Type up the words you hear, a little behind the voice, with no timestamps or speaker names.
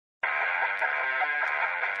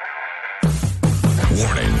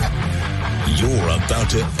You're about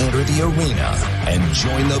to enter the arena and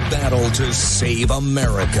join the battle to save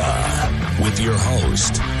America with your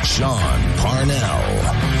host, Sean Parnell.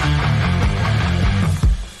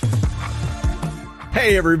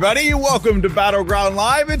 Hey, everybody. Welcome to Battleground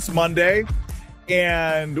Live. It's Monday,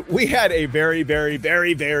 and we had a very, very,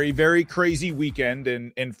 very, very, very crazy weekend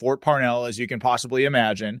in Fort Parnell, as you can possibly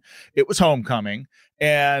imagine. It was homecoming.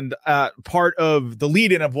 And part of the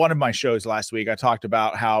lead-in of one of my shows last week, I talked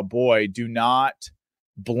about how, boy, do not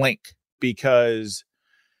blink, because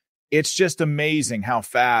it's just amazing how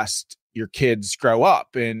fast your kids grow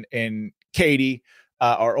up. And Katie,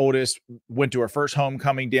 our oldest, went to her first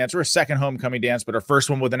homecoming dance, or a second homecoming dance, but her first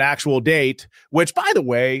one with an actual date, which, by the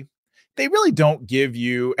way, they really don't give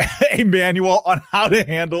you a manual on how to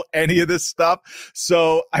handle any of this stuff.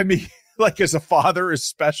 So, I mean, like, as a father,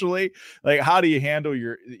 especially, like, how do you handle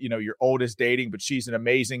your oldest dating? But she's an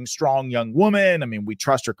amazing, strong young woman. I mean, we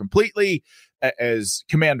trust her completely. As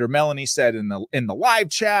Commander Melanie said in the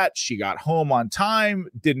live chat, she got home on time,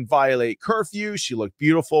 didn't violate curfew. She looked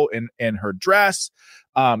beautiful in her dress.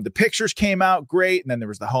 The pictures came out great. And then there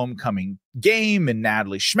was the homecoming game, and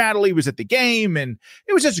Natalie Schmadley was at the game, and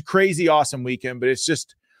it was just a crazy, awesome weekend. But it's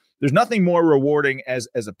just, there's nothing more rewarding as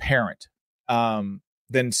a parent,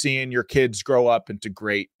 than seeing your kids grow up into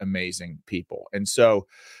great, amazing people. And so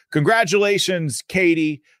congratulations,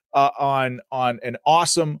 Katie, on an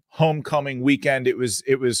awesome homecoming weekend. It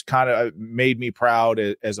was kind of made me proud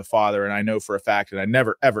as a father. And I know for a fact, and I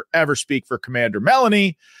never, ever, ever speak for Commander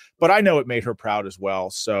Melanie, but I know it made her proud as well.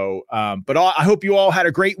 So, but I hope you all had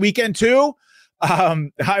a great weekend too.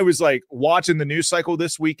 I was like watching the news cycle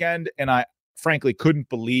this weekend, and I frankly couldn't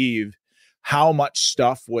believe how much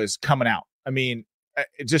stuff was coming out. I mean,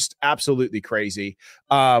 just absolutely crazy.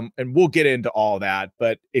 And we'll get into all that.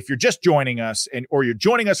 But if you're just joining us, or you're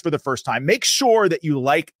joining us for the first time, make sure that you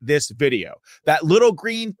like this video. That little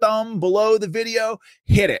green thumb below the video,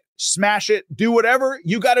 hit it, smash it, do whatever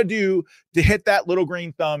you got to do to hit that little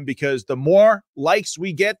green thumb, because the more likes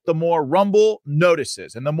we get, the more Rumble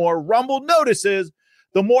notices. And the more Rumble notices,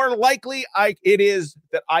 the more likely it is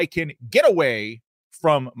that I can get away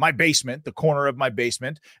from my basement, the corner of my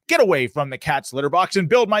basement, get away from the cat's litter box, and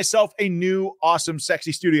build myself a new, awesome,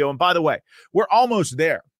 sexy studio. And by the way, we're almost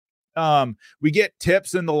there. We get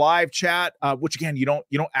tips in the live chat, which again, you don't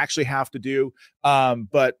actually have to do.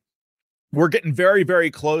 But we're getting very, very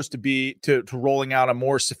close to rolling out a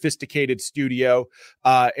more sophisticated studio.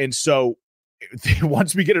 And so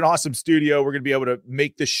once we get an awesome studio, we're going to be able to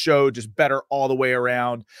make this show just better all the way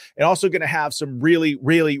around. And also going to have some really,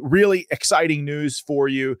 really, really exciting news for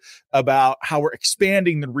you about how we're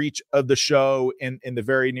expanding the reach of the show in the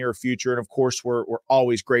very near future. And of course, we're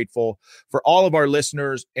always grateful for all of our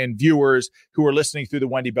listeners and viewers who are listening through the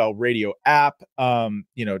Wendy Bell Radio app.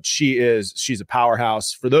 She's a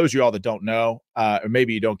powerhouse. For those of you all that don't know, or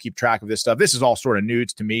maybe you don't keep track of this stuff, this is all sort of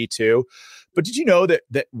news to me too. But did you know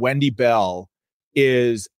that Wendy Bell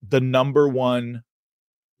is the number one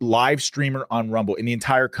live streamer on Rumble in the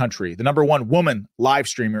entire country, the number one woman live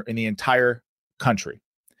streamer in the entire country?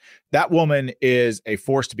 That woman is a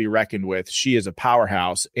force to be reckoned with. She is a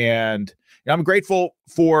powerhouse, and I'm grateful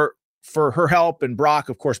for her help. And Brock,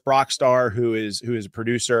 of course, Brockstar, who is a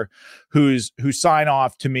producer, whose sign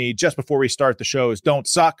off to me just before we start the show is "Don't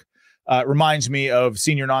suck." Reminds me of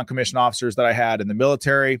senior non-commissioned officers that I had in the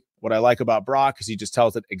military. What I like about Brock is he just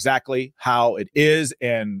tells it exactly how it is.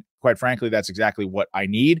 And quite frankly, that's exactly what I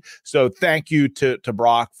need. So thank you to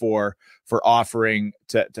Brock for offering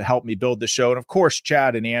to help me build the show. And of course,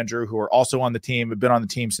 Chad and Andrew, who are also on the team, have been on the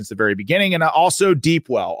team since the very beginning. And also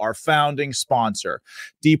Deepwell, our founding sponsor.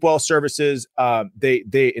 Deepwell Services,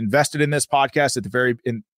 they invested in this podcast at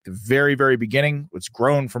the very, very beginning. It's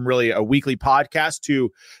grown from really a weekly podcast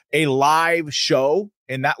to a live show.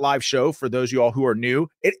 And that live show, for those of you all who are new,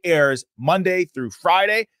 it airs Monday through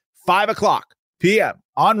Friday, 5:00 p.m.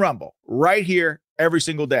 on Rumble, right here every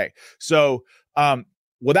single day. So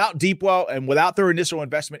without Deepwell and without their initial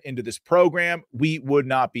investment into this program, we would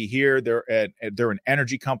not be here. They're an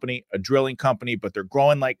energy company, a drilling company, but they're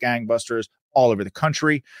growing like gangbusters all over the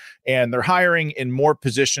country, and they're hiring in more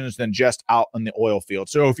positions than just out in the oil field.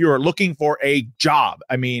 So if you're looking for a job,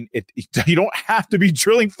 I mean, you don't have to be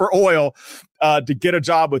drilling for oil to get a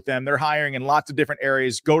job with them. They're hiring in lots of different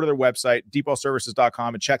areas. Go to their website,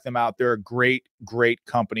 deepwellservices.com, and check them out. They're a great, great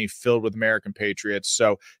company filled with American patriots.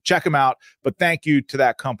 So check them out. But thank you to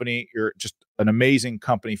that company. You're just an amazing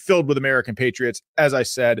company filled with American patriots, as I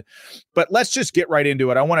said. But let's just get right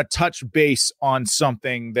into it. I want to touch base on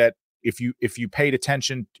something that if you're paying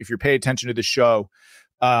attention to the show,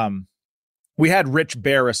 we had Rich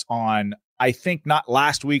Barris on I think not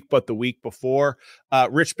last week, but the week before.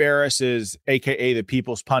 Rich Baris is AKA the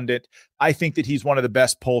People's Pundit. I think that he's one of the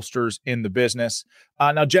best pollsters in the business.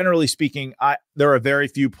 Now, generally speaking, there are very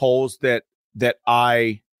few polls that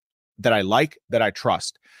I like, that I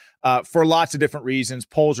trust. For lots of different reasons.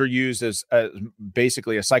 Polls are used as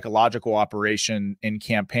basically a psychological operation in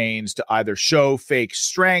campaigns to either show fake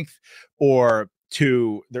strength or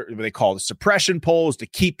to they call the suppression polls, to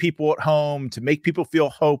keep people at home, to make people feel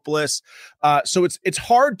hopeless. So it's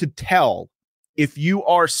hard to tell if you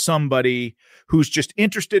are somebody who's just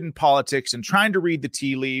interested in politics and trying to read the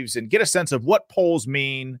tea leaves and get a sense of what polls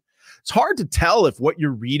mean. It's hard to tell if what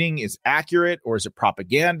you're reading is accurate, or is it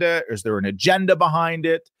propaganda, or is there an agenda behind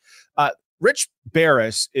it? Rich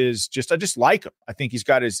Baris is I just like him. I think he's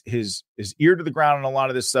got his ear to the ground on a lot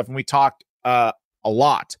of this stuff. And we talked a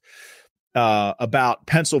lot about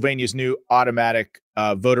Pennsylvania's new automatic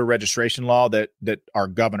voter registration law that our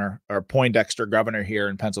governor, our Poindexter governor here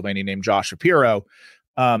in Pennsylvania named Josh Shapiro,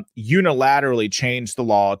 unilaterally changed the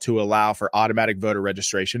law to allow for automatic voter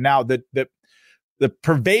registration. Now, the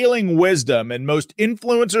prevailing wisdom and most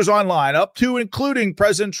influencers online, up to including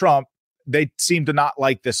President Trump, they seem to not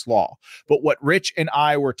like this law. But what Rich and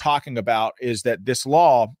I were talking about is that this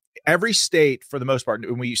law, every state, for the most part,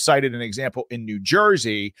 and we cited an example in New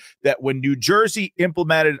Jersey, that when New Jersey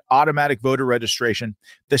implemented automatic voter registration,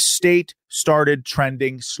 the state started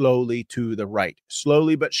trending slowly to the right,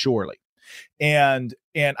 slowly but surely. And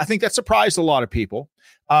I think that surprised a lot of people.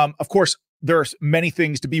 Of course, there's many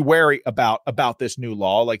things to be wary about this new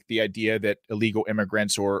law, like the idea that illegal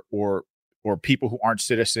immigrants or people who aren't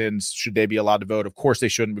citizens, should they be allowed to vote? Of course they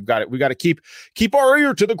shouldn't. We got to keep our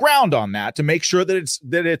ear to the ground on that to make sure that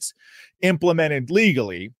it's implemented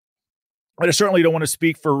legally. But I certainly don't want to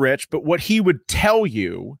speak for Rich, but what he would tell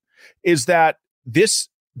you is that the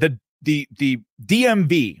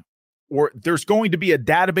DMV, or there's going to be a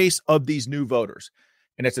database of these new voters,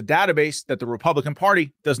 and it's a database that the Republican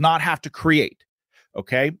Party does not have to create.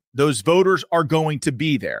 Okay, those voters are going to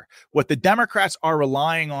be there. What the Democrats are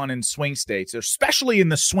relying on in swing states, especially in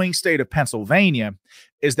the swing state of Pennsylvania,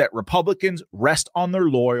 is that Republicans rest on their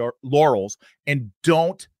laurels and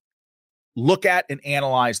don't look at and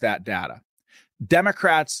analyze that data.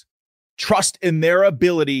 Democrats trust in their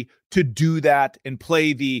ability to do that and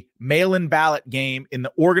play the mail-in ballot game in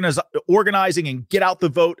the organizing and get out the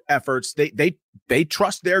vote efforts. They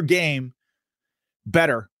trust their game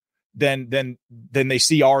better than they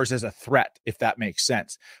see ours as a threat, if that makes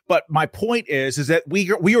sense. But my point is that we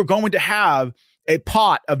are going to have a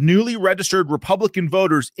pot of newly registered Republican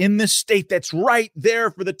voters in this state that's right there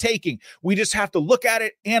for the taking. We just have to look at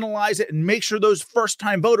it, analyze it, and make sure those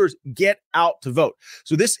first-time voters get out to vote.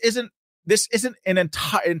 So this isn't an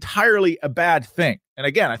entirely a bad thing. And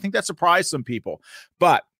again, I think that surprised some people.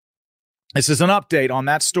 But this is an update on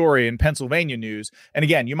that story in Pennsylvania news. And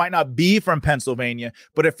again, you might not be from Pennsylvania,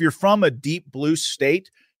 but if you're from a deep blue state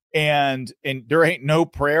and there ain't no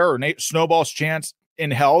prayer or snowball's chance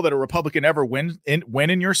in hell that a Republican ever win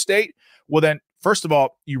in your state, well then, first of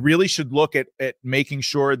all, you really should look at making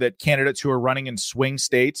sure that candidates who are running in swing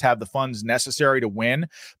states have the funds necessary to win.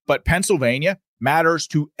 But Pennsylvania matters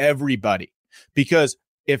to everybody, because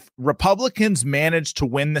if Republicans manage to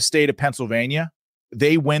win the state of Pennsylvania,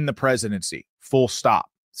 they win the presidency, full stop.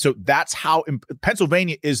 So that's how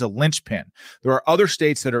Pennsylvania is a linchpin. There are other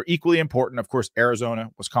states that are equally important. Of course, Arizona,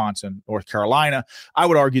 Wisconsin, North Carolina. I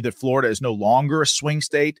would argue that Florida is no longer a swing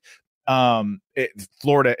state.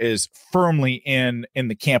 Florida is firmly in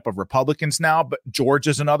the camp of Republicans now, but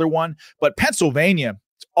Georgia's another one. But Pennsylvania,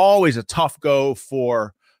 it's always a tough go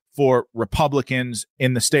for Republicans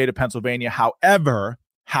in the state of Pennsylvania. However,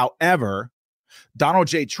 Donald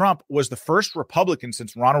J. Trump was the first Republican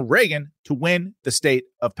since Ronald Reagan to win the state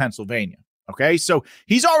of Pennsylvania. Okay, so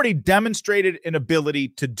he's already demonstrated an ability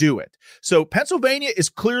to do it. So Pennsylvania is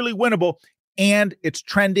clearly winnable, and it's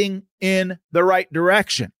trending in the right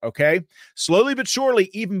direction. Okay, slowly but surely,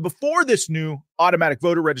 even before this new automatic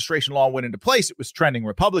voter registration law went into place, it was trending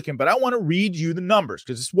Republican. But I want to read you the numbers,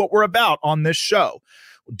 because it's what we're about on this show.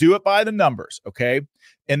 We'll do it by the numbers. Okay.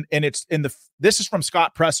 And it's this is from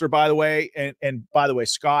Scott Presler, by the way. And by the way,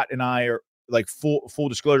 Scott and I are, like, full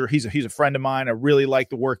disclosure, he's a friend of mine. I really like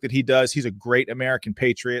the work that he does. He's a great American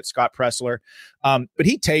patriot, Scott Presler. But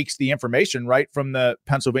he takes the information right from the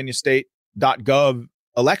Pennsylvania State.gov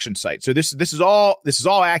election site. So this is all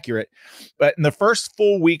accurate. But in the first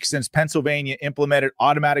full week since Pennsylvania implemented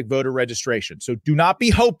automatic voter registration, so do not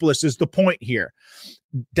be hopeless is the point here.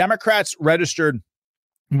 Democrats registered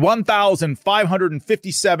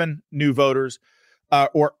 1,557 new voters.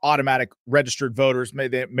 or automatic registered voters.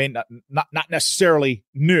 They may not necessarily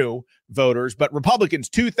new voters, but Republicans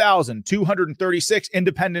 2,236,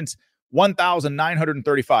 independents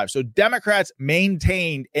 1,935. So Democrats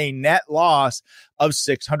maintained a net loss of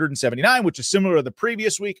 679, which is similar to the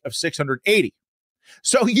previous week of 680.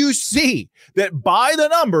 So you see that by the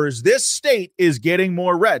numbers, this state is getting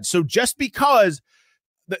more red. So just because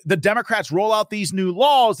the Democrats roll out these new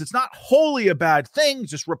laws, it's not wholly a bad thing.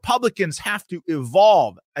 Just Republicans have to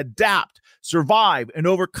evolve, adapt, survive, and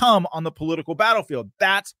overcome on the political battlefield.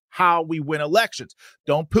 That's how we win elections.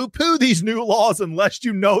 Don't poo-poo these new laws unless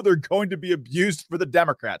you know they're going to be abused for the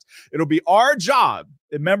Democrats. It'll be our job,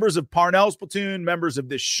 members of Parnell's platoon, members of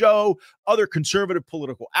this show, other conservative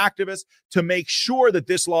political activists, to make sure that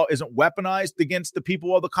this law isn't weaponized against the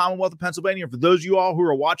people of the Commonwealth of Pennsylvania. And for those of you all who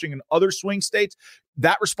are watching in other swing states,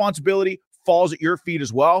 that responsibility falls at your feet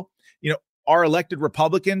as well. You know, our elected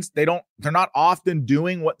Republicans, they're not often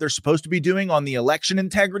doing what they're supposed to be doing on the election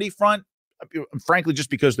integrity front, frankly, just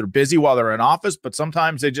because they're busy while they're in office. But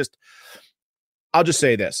sometimes I'll just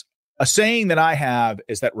say this. A saying that I have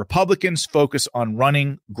is that Republicans focus on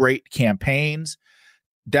running great campaigns.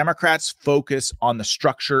 Democrats focus on the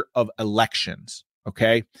structure of elections.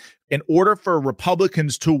 Okay. In order for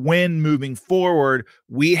Republicans to win moving forward,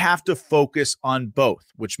 we have to focus on both,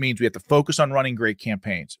 which means we have to focus on running great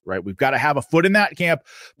campaigns, right? We've got to have a foot in that camp,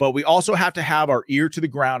 but we also have to have our ear to the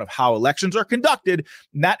ground of how elections are conducted.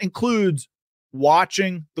 And that includes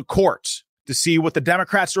watching the courts to see what the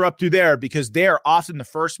Democrats are up to there, because they are often the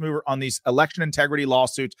first mover on these election integrity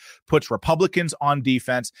lawsuits, puts Republicans on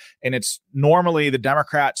defense. And it's normally the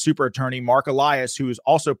Democrat super attorney, Mark Elias, who is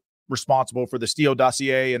also responsible for the Steele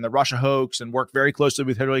dossier and the Russia hoax and worked very closely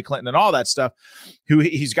with Hillary Clinton and all that stuff, who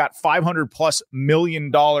he's got $500+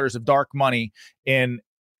 million of dark money and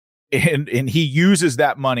he uses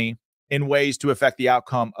that money in ways to affect the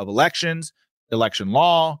outcome of elections, election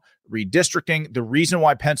law, redistricting. The reason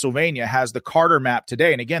why Pennsylvania has the Carter map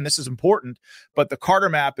today, and again, this is important, but the Carter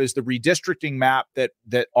map is the redistricting map that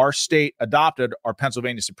our state adopted, our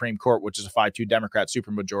Pennsylvania Supreme Court, which is a 5-2 Democrat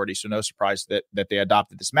supermajority. So no surprise that they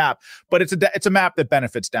adopted this map, but it's a map that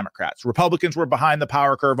benefits Democrats. Republicans were behind the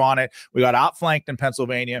power curve on it. We got outflanked in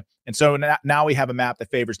Pennsylvania. And so now we have a map that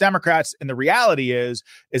favors Democrats. And the reality is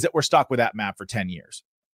that we're stuck with that map for 10 years.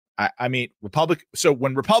 I mean, so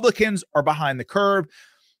when Republicans are behind the curve,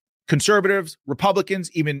 conservatives,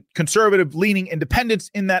 Republicans, even conservative-leaning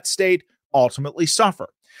independents in that state ultimately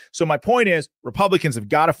suffer. So my point is, Republicans have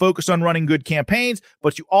got to focus on running good campaigns,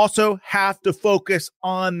 but you also have to focus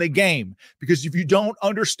on the game, because if you don't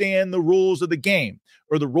understand the rules of the game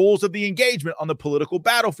or the rules of the engagement on the political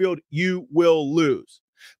battlefield, you will lose.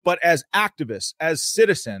 But as activists, as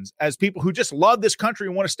citizens, as people who just love this country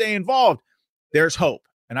and want to stay involved, there's hope.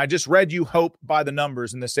 And I just read you hope by the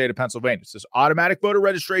numbers in the state of Pennsylvania. It says automatic voter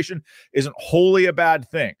registration isn't wholly a bad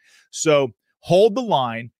thing. So hold the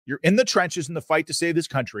line. You're in the trenches in the fight to save this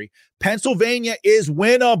country. Pennsylvania is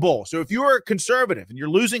winnable. So if you're a conservative and you're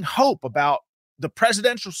losing hope about the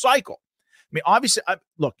presidential cycle, I mean, obviously,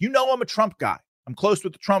 look, I'm a Trump guy. I'm close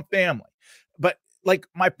with the Trump family. But like,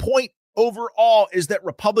 my point overall is that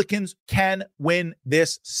Republicans can win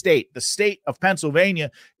this state. The state of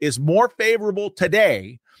Pennsylvania is more favorable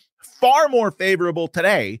today, far more favorable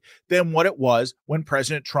today than what it was when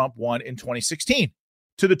President Trump won in 2016,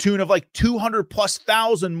 to the tune of like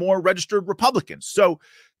 200,000+ more registered Republicans. So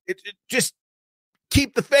it just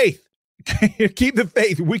keep the faith. Keep the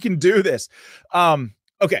faith. We can do this.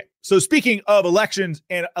 Okay. So speaking of elections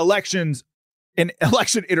and election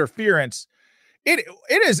interference,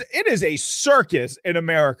 It is a circus in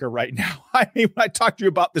America right now. I mean, when I talked to you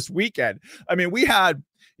about this weekend, I mean, we had,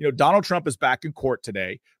 Donald Trump is back in court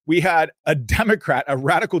today. We had a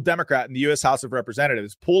radical Democrat in the U.S. House of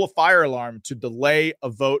Representatives pull a fire alarm to delay a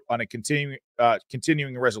vote on a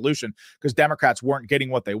continuing resolution because Democrats weren't getting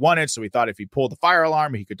what they wanted. So he thought if he pulled the fire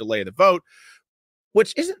alarm, he could delay the vote,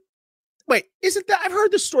 which isn't that, I've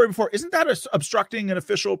heard this story before. Isn't that obstructing an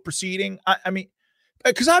official proceeding? I mean,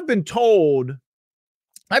 because I've been told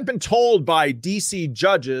by DC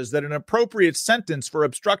judges that an appropriate sentence for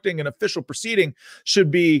obstructing an official proceeding should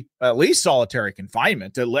be at least solitary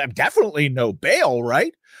confinement, definitely no bail,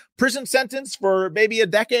 right? Prison sentence for maybe a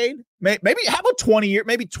decade, maybe how about 20 years,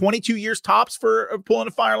 maybe 22 years tops for pulling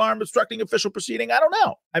a fire alarm, obstructing official proceeding. I don't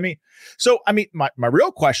know. My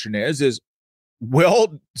real question is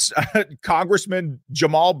will Congressman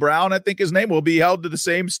Jamal Brown, I think his name, will be held to the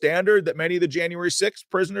same standard that many of the January 6th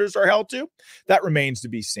prisoners are held to? That remains to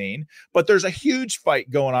be seen. But there's a huge fight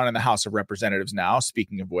going on in the House of Representatives now,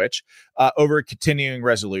 speaking of which, over a continuing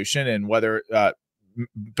resolution and whether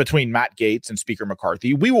between Matt Gaetz and Speaker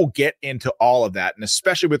McCarthy. We will get into all of that, and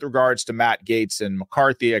especially with regards to Matt Gaetz and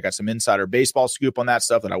McCarthy, I got some insider baseball scoop on that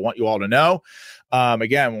stuff that I want you all to know.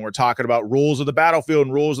 Again, when we're talking about rules of the battlefield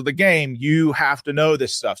and rules of the game, you have to know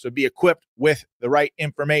this stuff. So be equipped with the right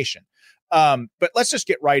information. But let's just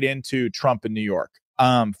get right into Trump in New York.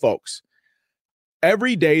 Folks,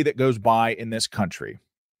 every day that goes by in this country,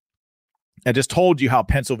 I just told you how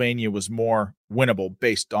Pennsylvania was more winnable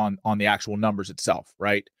based on the actual numbers itself,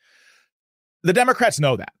 right? The Democrats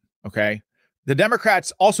know that, okay? The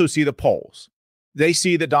Democrats also see the polls. They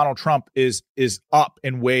see that Donald Trump is up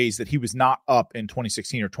in ways that he was not up in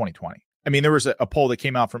 2016 or 2020. I mean, there was a poll that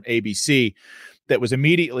came out from ABC that was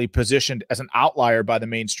immediately positioned as an outlier by the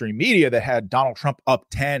mainstream media that had Donald Trump up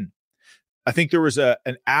 10. I think there was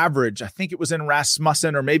an average. I think it was in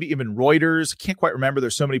Rasmussen or maybe even Reuters. I can't quite remember.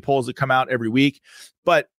 There's so many polls that come out every week,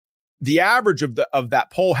 but the average of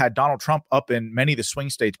that poll had Donald Trump up in many of the swing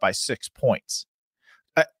states by 6 points.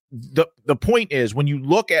 The point is, when you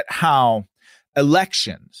look at how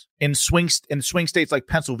elections in swing states like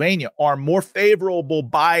Pennsylvania are more favorable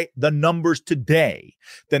by the numbers today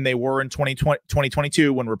than they were in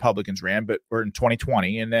 2022 when Republicans ran, or in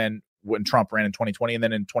 2020, and then when Trump ran in 2020, and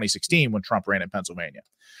then in 2016 when Trump ran in Pennsylvania.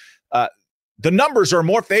 The numbers are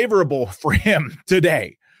more favorable for him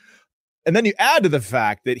today. And then you add to the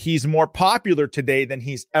fact that he's more popular today than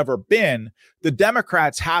he's ever been. The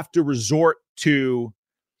Democrats have to resort to,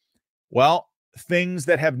 well, things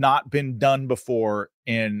that have not been done before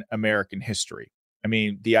in American history. I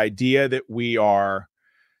mean, the idea that we are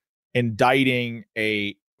indicting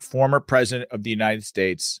a former president of the United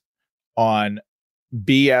States on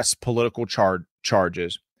BS political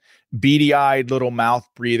charges, beady-eyed little mouth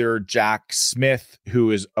breather Jack Smith,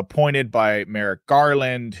 who is appointed by Merrick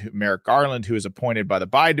Garland, who is appointed by the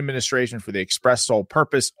Biden administration for the express sole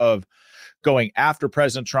purpose of going after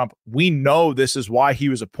President Trump. We know this is why he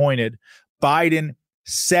was appointed. Biden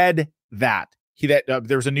said that.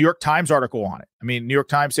 There was a New York Times article on it. I mean, New York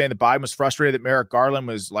Times saying that Biden was frustrated that Merrick Garland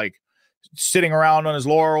was like sitting around on his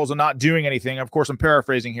laurels and not doing anything. Of course, I'm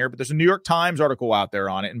paraphrasing here, but there's a New York Times article out there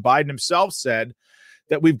on it. And Biden himself said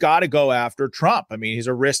that we've got to go after Trump. I mean, he's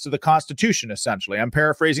a risk to the Constitution, essentially. I'm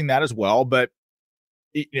paraphrasing that as well, but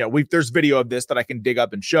there's video of this that I can dig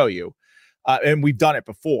up and show you. And we've done it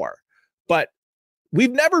before, but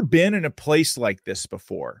we've never been in a place like this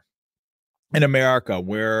before in America,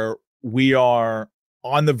 where we are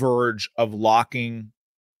on the verge of locking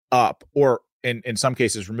up, or in some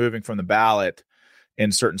cases removing from the ballot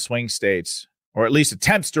in certain swing states, or at least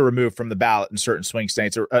attempts to remove from the ballot in certain swing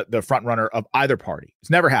states, or the front runner of either party. It's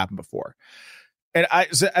never happened before. And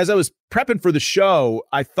as I was prepping for the show,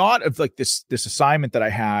 I thought of like this assignment that I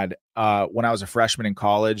had when I was a freshman in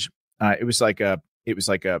college. It was like a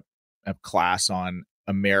class on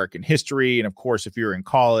American history. And of course, if you're in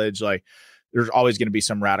college, like, there's always going to be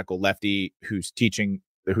some radical lefty who's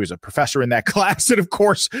a professor in that class. And of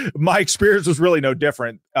course, my experience was really no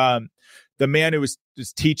different. The man who was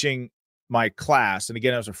teaching my class, and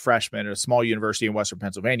again, I was a freshman at a small university in Western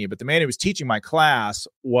Pennsylvania, but the man who was teaching my class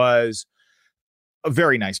was a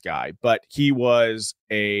very nice guy, but he was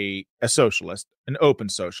a socialist, an open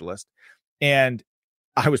socialist. And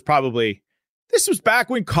this was back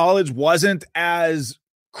when college wasn't as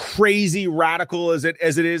crazy radical as it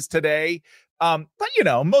is today. But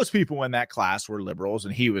most people in that class were liberals,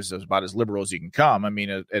 and he was about as liberal as you can come. I mean,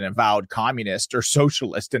 an avowed communist or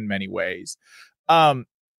socialist in many ways. And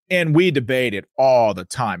we debated all the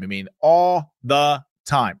time. I mean, all the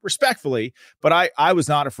time, respectfully, but I was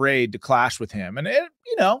not afraid to clash with him. And if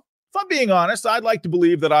I'm being honest, I'd like to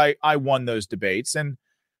believe that I won those debates. And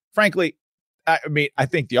frankly, I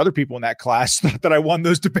think the other people in that class thought that I won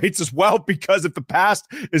those debates as well, because if the past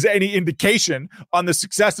is any indication on the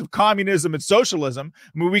success of communism and socialism,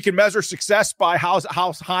 I mean, we can measure success by how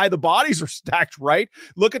high the bodies are stacked, right?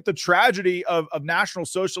 Look at the tragedy of National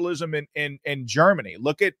Socialism in Germany.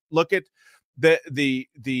 Look at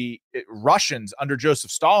the Russians under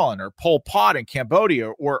Joseph Stalin, or Pol Pot in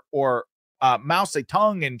Cambodia, or Mao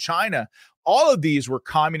Zedong in China. All of these were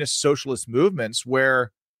communist socialist movements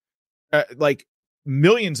where like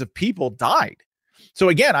millions of people died. So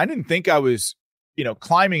again, I didn't think I was,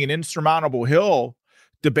 climbing an insurmountable hill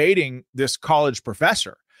debating this college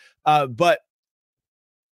professor. But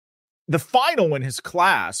the final in his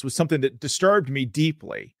class was something that disturbed me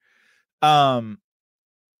deeply. And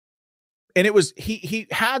it was, he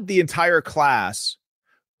had the entire class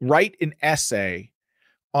write an essay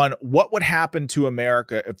on what would happen to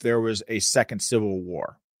America if there was a second civil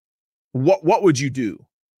war. What would you do?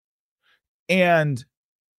 And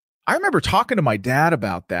I remember talking to my dad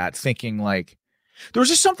about that, thinking like, There was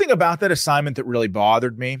just something about that assignment that really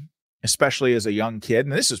bothered me, especially as a young kid.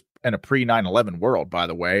 And this is in a pre 9/11 world, by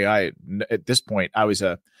the way. At this point,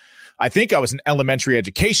 I think I was an elementary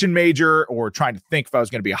education major or trying to think if I was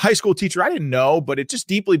going to be a high school teacher. I didn't know, but it just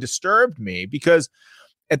deeply disturbed me because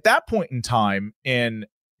at that point in time in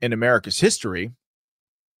America's history,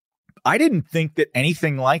 I didn't think that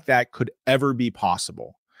anything like that could ever be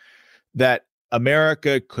possible, that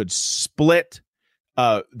America could split,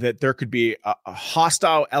 that there could be a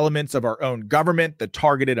hostile elements of our own government that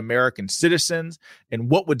targeted American citizens. And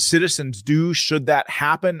what would citizens do should that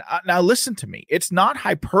happen? Now, listen to me. It's not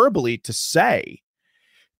hyperbole to say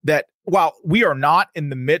that while we are not in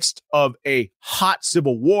the midst of a hot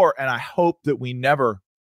civil war, and I hope that we never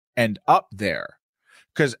end up there,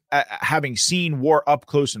 because having seen war up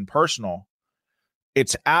close and personal,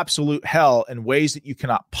 it's absolute hell in ways that you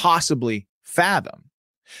cannot possibly fathom.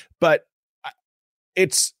 But you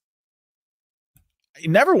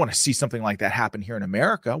never want to see something like that happen here in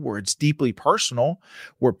America, where it's deeply personal,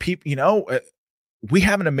 where people, we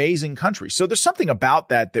have an amazing country. So there's something about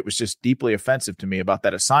that was just deeply offensive to me about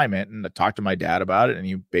that assignment. And I talked to my dad about it, and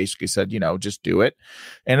he basically said, just do it.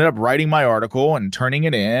 Ended up writing my article and turning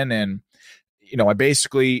it in. And, I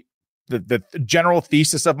basically, the general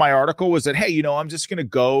thesis of my article was that, hey, I'm just going to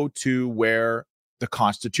go to where the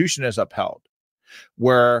Constitution is upheld,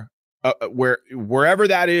 wherever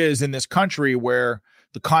that is in this country, where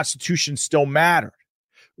the Constitution still mattered,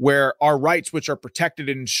 where our rights, which are protected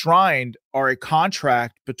and enshrined, are a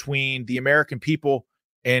contract between the American people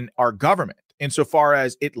and our government, insofar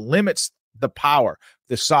as it limits the power,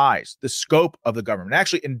 the size, the scope of the government. It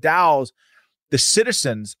actually endows the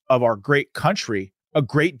citizens of our great country a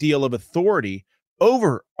great deal of authority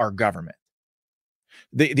over our government.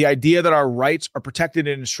 The idea that our rights are protected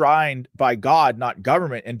and enshrined by God, not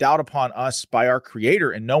government, endowed upon us by our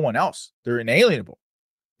Creator and no one else. They're inalienable.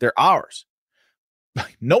 They're ours.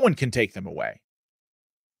 No one can take them away.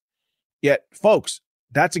 Yet, folks,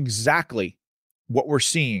 that's exactly what we're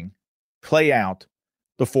seeing play out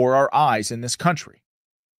before our eyes in this country.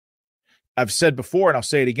 I've said before, and I'll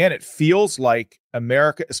say it again, it feels like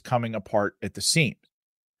America is coming apart at the seams.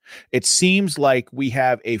 It seems like we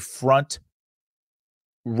have a front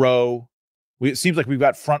row. It seems like we've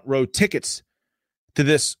got front row tickets to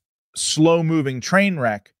this slow-moving train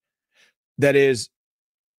wreck that is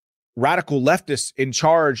radical leftists in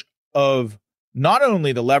charge of not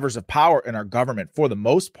only the levers of power in our government for the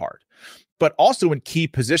most part, but also in key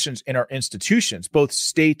positions in our institutions, both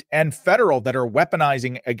state and federal, that are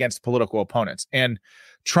weaponizing against political opponents. And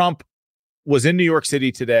Trump was in New York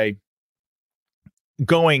City today,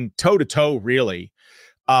 going toe-to-toe, really,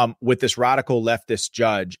 with this radical leftist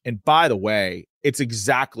judge. And by the way, it's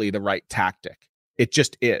exactly the right tactic. It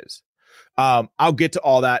just is. I'll get to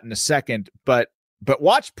all that in a second, but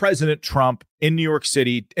watch President Trump in New York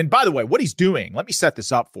City. And by the way, what he's doing, let me set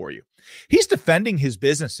this up for you. He's defending his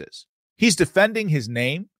businesses. He's defending his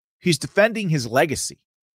name. He's defending his legacy.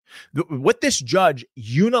 What this judge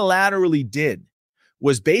unilaterally did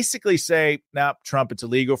was basically say, now, Trump, it's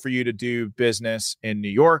illegal for you to do business in New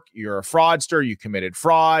York. You're a fraudster. You committed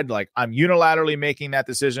fraud. Like, I'm unilaterally making that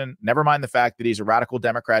decision. Never mind the fact that he's a radical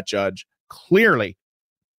Democrat judge, clearly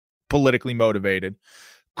politically motivated,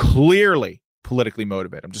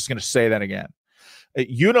 I'm just going to say that again.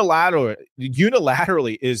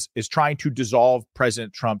 Unilaterally is trying to dissolve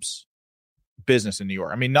President Trump's business in New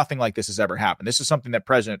York. I mean, nothing like this has ever happened. This is something that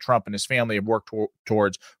President Trump and his family have worked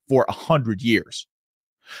towards for 100 years.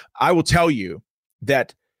 I will tell you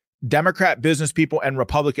that Democrat business people and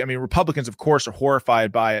Republicans, of course, are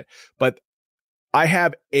horrified by it, but I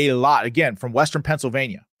have a lot, again, from Western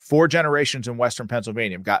Pennsylvania, 4 generations in Western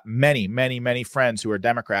Pennsylvania. I've got many, many, many friends who are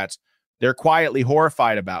Democrats. They're quietly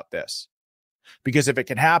horrified about this, because if it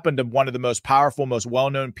can happen to one of the most powerful, most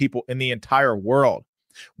well-known people in the entire world,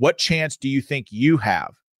 what chance do you think you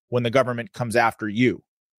have when the government comes after you?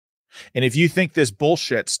 And if you think this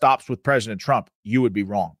bullshit stops with President Trump, you would be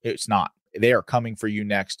wrong. It's not. They are coming for you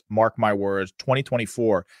next. Mark my words.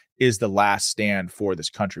 2024 is the last stand for this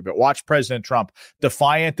country. But watch President Trump,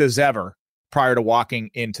 defiant as ever, prior to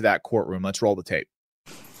walking into that courtroom. Let's roll the tape.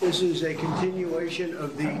 This is a continuation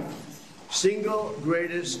of the single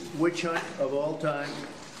greatest witch hunt of all time.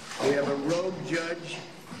 We have a rogue judge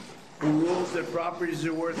who rules that properties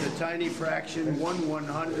are worth a tiny fraction,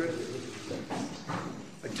 1/100th,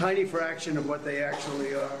 a tiny fraction of what they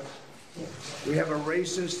actually are. We have a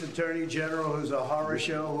racist attorney general who's a horror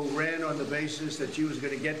show, who ran on the basis that she was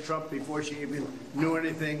going to get Trump before she even knew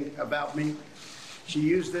anything about me. She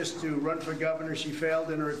used this to run for governor. She failed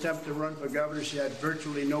in her attempt to run for governor. She had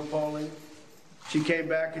virtually no polling. She came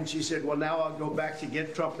back and she said, well, now I'll go back to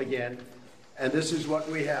get Trump again. And this is what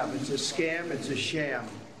we have. It's a scam. It's a sham.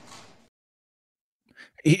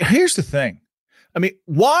 Here's the thing. I mean,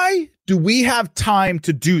 why do we have time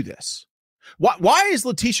to do this? Why is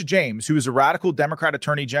Letitia James, who is a radical Democrat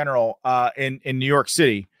attorney general in New York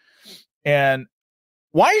City, and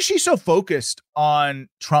why is she so focused on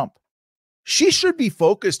Trump? She should be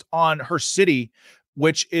focused on her city,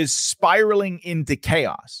 which is spiraling into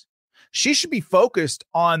chaos. She should be focused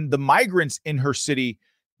on the migrants in her city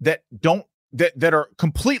that are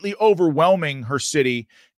completely overwhelming her city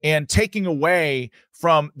and taking away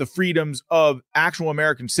from the freedoms of actual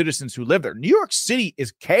American citizens who live there. New York City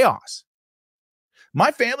is chaos.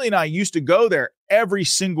 My family and I used to go there every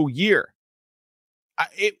single year.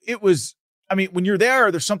 When you're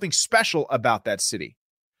there's something special about that city.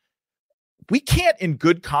 We can't in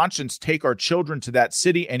good conscience take our children to that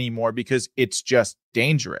city anymore because it's just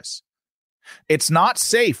dangerous. It's not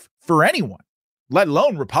safe for anyone, let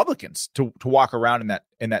alone Republicans, to walk around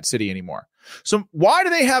in that city anymore. So why do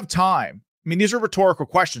they have time? I mean, these are rhetorical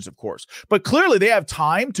questions, of course, but clearly they have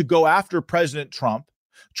time to go after President Trump,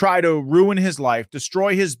 try to ruin his life,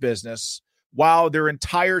 destroy his business while their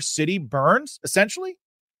entire city burns, essentially.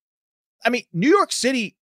 I mean, New York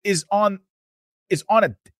City is on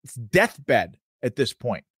a deathbed at this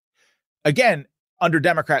point. Again, under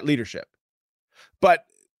Democrat leadership. But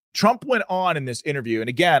Trump went on in this interview, and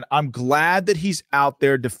again, I'm glad that he's out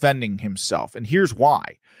there defending himself. And here's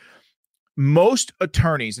why. Most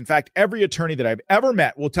attorneys, in fact, every attorney that I've ever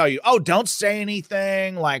met will tell you, oh, don't say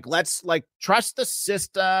anything. Let's trust the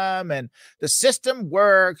system, and the system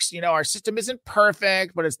works. You know, our system isn't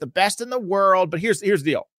perfect, but it's the best in the world. But here's the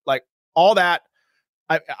deal. All that,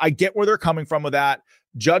 I get where they're coming from with that.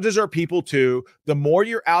 Judges are people too. The more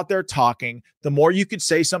you're out there talking, the more you could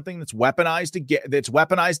say something that's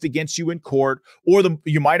weaponized against you in court, or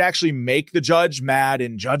you might actually make the judge mad.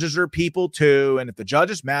 And judges are people too. And if the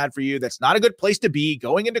judge is mad for you, that's not a good place to be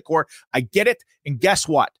going into court. I get it. And guess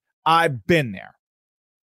what? I've been there.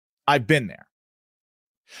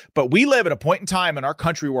 But we live at a point in time in our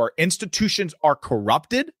country where our institutions are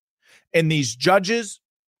corrupted, and these judges,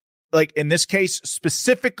 like in this case,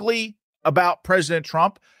 specifically about President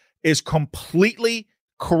Trump, is completely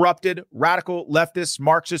corrupted, radical, leftist,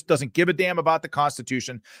 Marxist, doesn't give a damn about the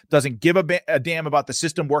Constitution, doesn't give a damn about the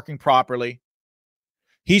system working properly.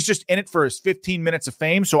 He's just in it for his 15 minutes of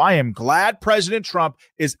fame. So I am glad President Trump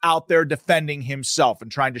is out there defending himself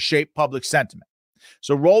and trying to shape public sentiment.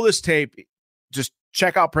 So roll this tape. Just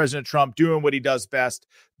check out President Trump doing what he does best,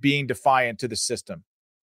 being defiant to the system.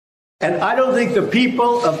 And I don't think the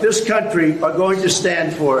people of this country are going to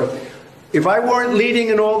stand for it. If I weren't leading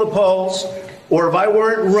in all the polls, or if I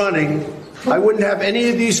weren't running, I wouldn't have any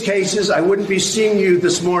of these cases. I wouldn't be seeing you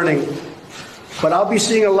this morning. But I'll be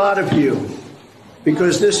seeing a lot of you,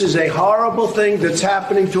 because this is a horrible thing that's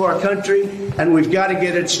happening to our country, and we've got to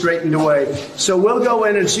get it straightened away. So we'll go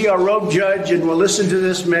in and see our rogue judge, and we'll listen to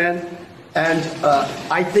this man. And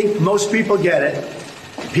I think most people get it.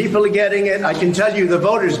 People are getting it. I can tell you the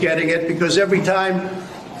voters getting it, because every time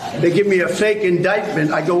they give me a fake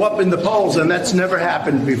indictment, I go up in the polls, and that's never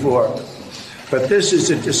happened before. But this is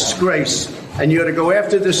a disgrace, and you got to go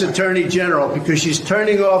after this attorney general, because she's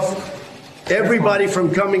turning off everybody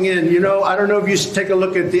from coming in. You know, I don't know if you take a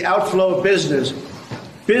look at the outflow of business.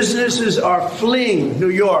 Businesses are fleeing New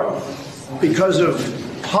York because of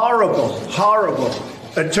horrible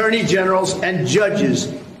attorney generals and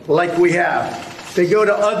judges like we have. They go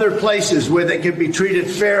to other places where they can be treated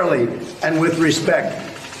fairly and with respect.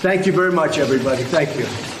 Thank you very much, everybody. Thank you.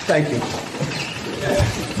 Thank you.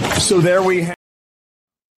 So there we have.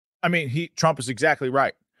 I mean, Trump is exactly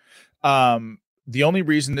right. The only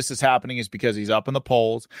reason this is happening is because he's up in the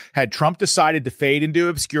polls. Had Trump decided to fade into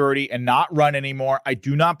obscurity and not run anymore, I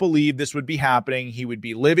do not believe this would be happening. He would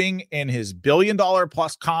be living in his $1 billion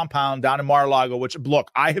plus compound down in Mar-a-Lago, which,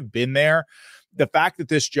 look, I have been there. The fact that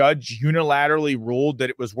this judge unilaterally ruled that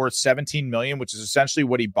it was worth $17 million, which is essentially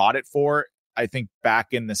what he bought it for, I think back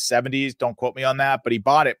in the 70s, don't quote me on that, but he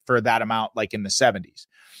bought it for that amount like in the 70s.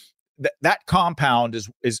 That compound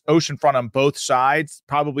is oceanfront on both sides,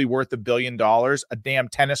 probably worth $1 billion. A damn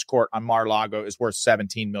tennis court on Mar-a-Lago is worth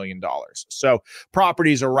 $17 million. So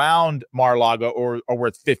properties around Mar-a-Lago are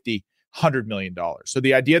worth $100 million. So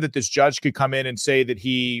the idea that this judge could come in and say that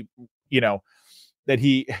he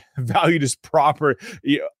valued his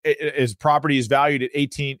property is valued at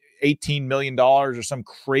 $18 million or some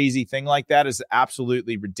crazy thing like that is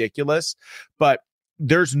absolutely ridiculous. But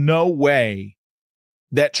there's no way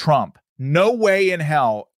that Trump, no way in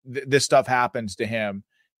hell this stuff happens to him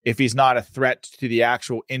if he's not a threat to the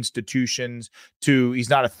actual institutions, he's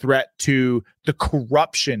not a threat to the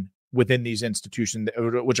corruption within these institutions,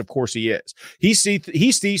 which of course he is. He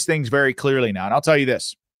sees things very clearly now. And I'll tell you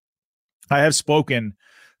this, I have spoken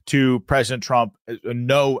to President Trump,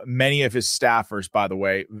 know many of his staffers, by the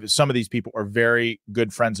way. Some of these people are very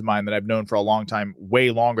good friends of mine that I've known for a long time, way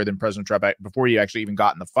longer than President Trump, before he actually even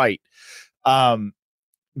got in the fight.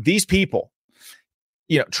 These people,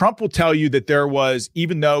 Trump will tell you that there was,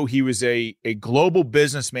 even though he was a global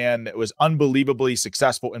businessman that was unbelievably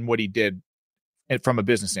successful in what he did from a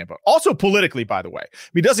business standpoint, also politically, by the way,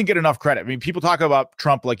 he doesn't get enough credit. I mean, people talk about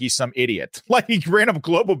Trump like he's some idiot, like he ran a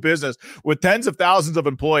global business with tens of thousands of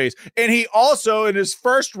employees. And he also, in his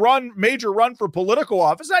first major run for political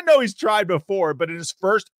office, I know he's tried before, but in his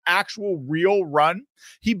first actual real run,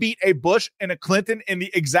 he beat a Bush and a Clinton in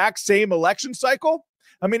the exact same election cycle.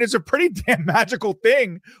 I mean, it's a pretty damn magical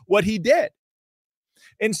thing what he did.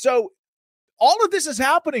 And so all of this is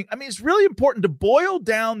happening. I mean, it's really important to boil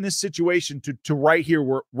down this situation to right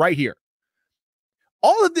here. Right here.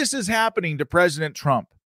 All of this is happening to President Trump.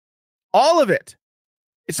 All of it.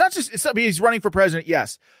 It's not he's running for president,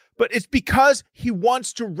 yes, but it's because he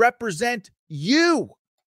wants to represent you.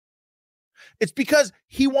 It's because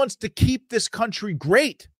he wants to keep this country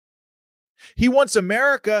great. He wants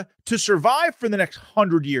America to survive for the next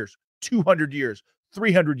 100 years, 200 years,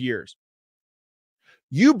 300 years.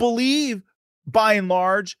 You believe, by and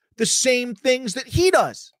large, the same things that he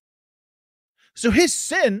does. So his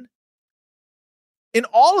sin in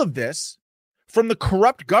all of this, from the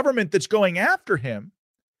corrupt government that's going after him,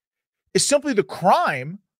 is simply the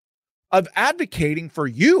crime of advocating for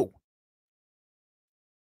you.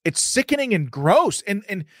 It's sickening and gross. And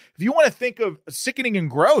if you want to think of sickening and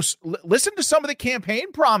gross, listen to some of the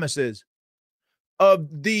campaign promises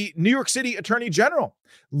of the New York City Attorney General.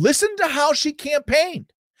 Listen to how she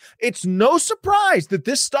campaigned. It's no surprise that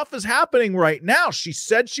this stuff is happening right now. She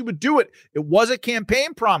said she would do it. It was a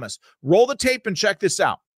campaign promise. Roll the tape and check this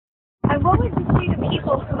out. I wanted to say to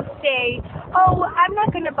people who say, oh, I'm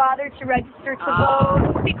not going to bother to register to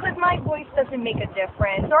vote because my voice doesn't make a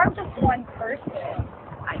difference, or I'm just one person.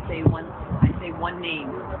 I say one name,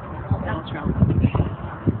 Donald Trump.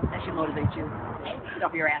 That should motivate you. Get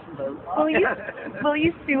off your ass and vote. Will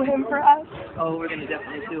you sue him for us? Oh, we're going to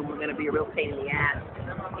definitely sue him. We're going to be a real pain in the ass.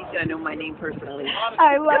 He's going to know my name personally.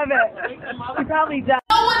 I love it. He probably does.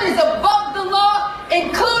 No one is above the law,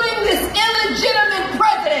 including this illegitimate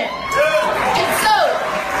president. And so,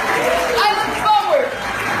 I look forward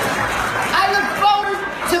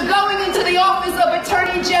to going into the office of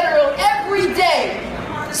Attorney General every day,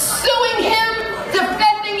 suing him,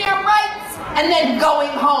 defending your rights, and then going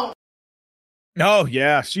home. Oh,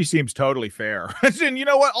 yeah, she seems totally fair. And you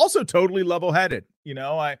know what? Also totally level-headed.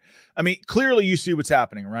 I mean, clearly you see what's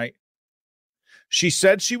happening, right? She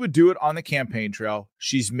said she would do it on the campaign trail.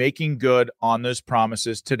 She's making good on those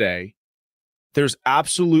promises today. There's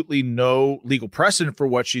absolutely no legal precedent for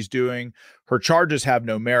what she's doing. Her charges have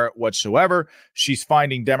no merit whatsoever. She's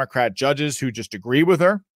finding Democrat judges who just agree with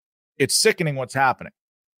her. It's sickening what's happening.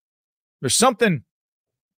 There's something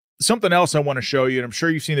else I want to show you, and I'm sure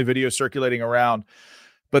you've seen the video circulating around,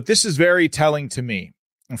 but this is very telling to me.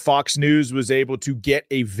 And Fox News was able to get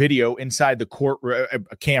a video inside the courtroom,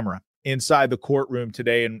 a camera inside the courtroom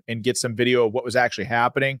today, and get some video of what was actually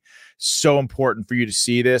happening. So important for you to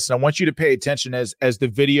see this. And I want you to pay attention as the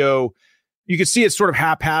video, you can see it sort of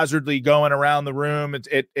haphazardly going around the room.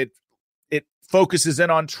 It focuses in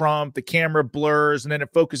on Trump, the camera blurs, and then it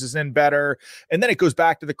focuses in better. And then it goes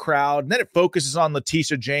back to the crowd, and then it focuses on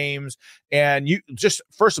Letitia James. And you just,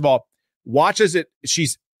 first of all, watch as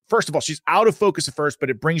she's out of focus at first, but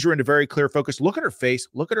it brings her into very clear focus. Look at her face,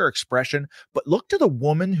 look at her expression, but look to the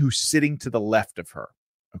woman who's sitting to the left of her.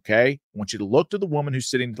 Okay. I want you to look to the woman who's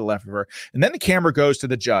sitting to the left of her. And then the camera goes to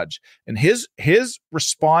the judge, and his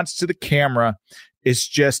response to the camera is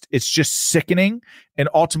just sickening, and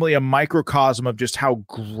ultimately a microcosm of just how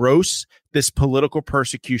gross this political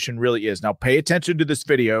persecution really is. Now pay attention to this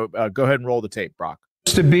video. Go ahead and roll the tape, Brock.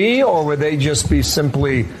 To be, or would they just be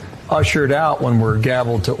simply ushered out when we're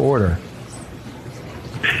gavelled to order?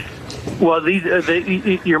 Well,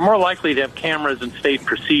 you're more likely to have cameras in state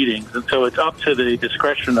proceedings, and so it's up to the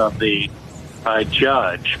discretion of the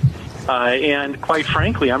judge. And quite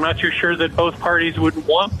frankly, I'm not too sure that both parties would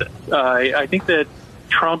want this. I think that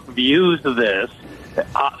Trump views this,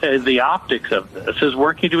 the optics of this, as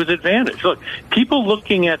working to his advantage. Look, people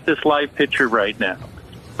looking at this live picture right now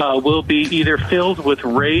will be either filled with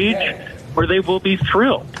rage or they will be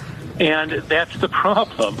thrilled. And that's the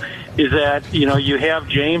problem, is that, you have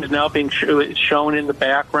James now being shown in the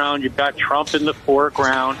background. You've got Trump in the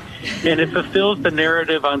foreground, and it fulfills the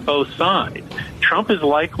narrative on both sides. Trump is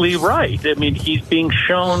likely right. I mean, he's being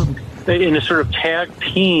shown in a sort of tag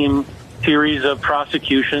team series of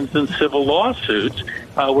prosecutions and civil lawsuits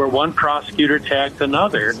where one prosecutor tags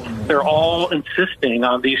another. They're all insisting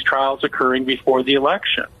on these trials occurring before the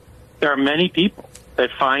election. There are many people that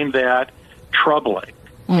find that troubling.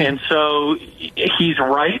 And so he's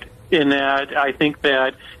right in that I think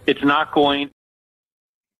that it's not going.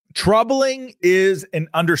 Troubling is an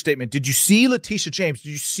understatement. Did you see Letitia James?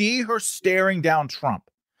 Did you see her staring down Trump?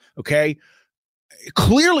 Okay.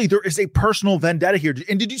 Clearly there is a personal vendetta here.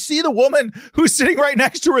 And did you see the woman who's sitting right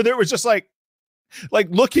next to her? There was just like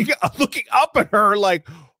looking up at her, like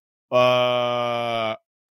what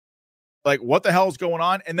the hell is going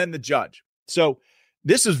on? And then the judge. So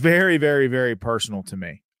this is very, very, very personal to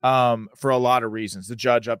me for a lot of reasons. The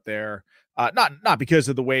judge up there, not because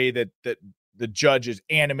of the way that the judge's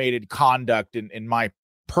animated conduct in my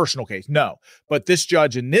personal case, no, but this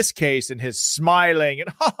judge in this case and his smiling and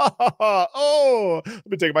oh, let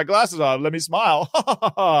me take my glasses off, let me smile.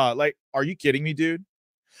 Like, are you kidding me, dude?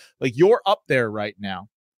 Like, you're up there right now.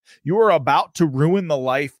 You are about to ruin the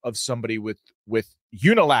life of somebody with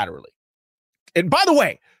unilaterally. And by the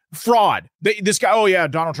way, fraud. This guy, oh yeah,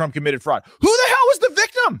 Donald Trump committed fraud. Who the hell was the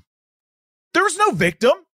victim? There was no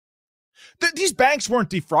victim. These banks weren't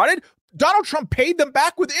defrauded. Donald Trump paid them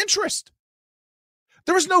back with interest.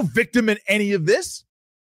 There was no victim in any of this.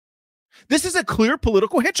 This is a clear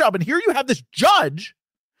political hit job. And here you have this judge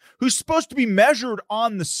who's supposed to be measured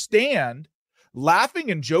on the stand, laughing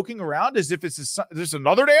and joking around as if it's just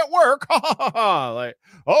another day at work. Like,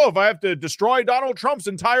 oh, if I have to destroy Donald Trump's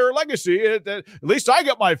entire legacy, at least I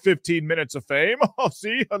get my 15 minutes of fame. Oh,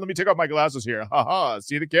 see, let me take off my glasses here.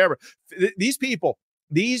 See the camera. These people,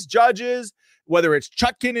 these judges, whether it's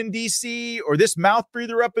Chutkin in D.C. or this mouth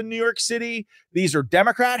breather up in New York City, these are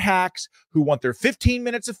Democrat hacks who want their 15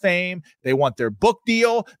 minutes of fame. They want their book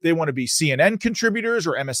deal. They want to be CNN contributors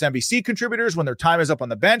or MSNBC contributors when their time is up on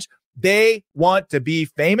the bench. They want to be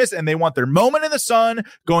famous, and they want their moment in the sun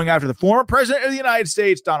going after the former president of the United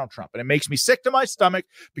States, Donald Trump. And it makes me sick to my stomach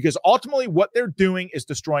because ultimately what they're doing is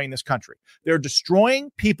destroying this country. They're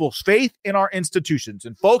destroying people's faith in our institutions.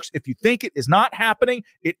 And folks, if you think it is not happening,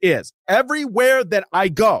 it is. Everywhere that I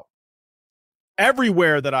go,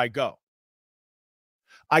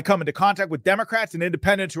 I come into contact with Democrats and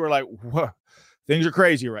independents who are like, whoa, things are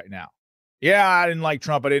crazy right now. Yeah, I didn't like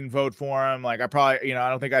Trump. I didn't vote for him. Like, I probably, I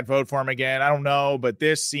don't think I'd vote for him again. I don't know, but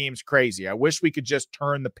this seems crazy. I wish we could just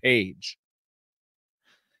turn the page.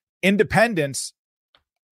 Independents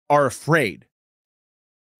are afraid.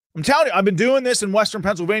 I'm telling you, I've been doing this in Western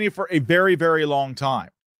Pennsylvania for a very, very long time.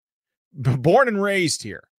 Born and raised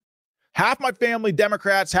here. Half my family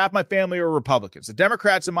Democrats, half my family are Republicans. The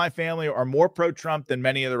Democrats in my family are more pro-Trump than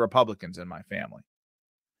many of the Republicans in my family.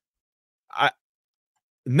 I've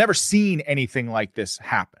never seen anything like this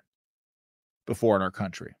happen before in our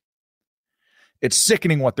country. It's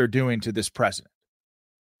sickening what they're doing to this president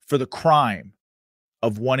for the crime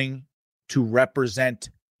of wanting to represent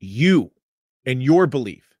you and your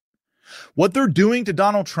belief. What they're doing to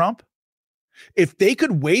Donald Trump, if they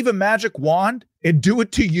could wave a magic wand and do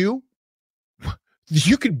it to you,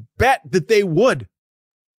 you could bet that they would.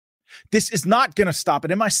 This is not going to stop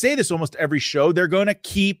it. And I say this almost every show. They're going to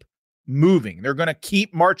keep moving. They're going to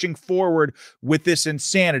keep marching forward with this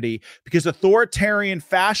insanity because authoritarian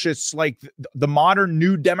fascists like the modern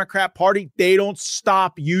New Democrat Party, they don't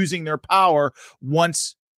stop using their power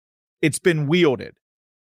once it's been wielded.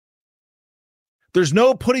 There's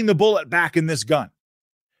no putting the bullet back in this gun.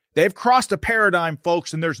 They've crossed a paradigm,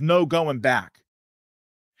 folks, and there's no going back.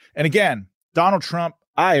 And again, Donald Trump,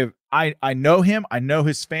 I know him. I know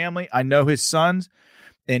his family. I know his sons,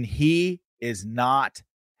 and he is not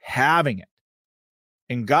having it.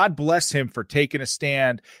 And God bless him for taking a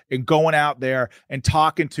stand and going out there and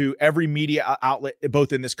talking to every media outlet,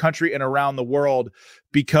 both in this country and around the world,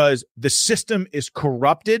 because the system is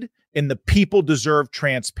corrupted and the people deserve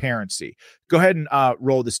transparency. Go ahead and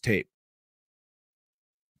roll this tape.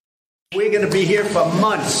 We're going to be here for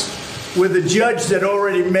months with a judge that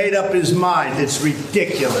already made up his mind. It's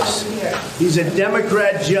ridiculous. He's a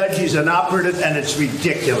Democrat judge. He's an operative, and it's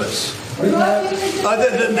ridiculous.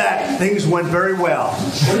 Other than that, things went very well.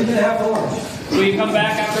 What are you going to have for lunch? Will you come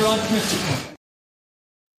back after lunch?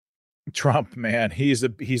 Trump, man, he's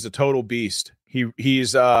a total beast.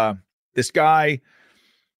 He's this guy.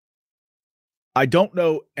 I don't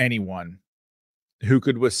know anyone who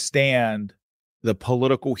could withstand the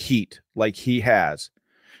political heat like he has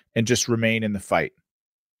and just remain in the fight.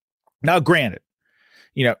 Now, granted,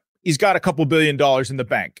 he's got a couple $1 billion in the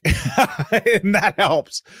bank, and that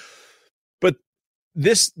helps. But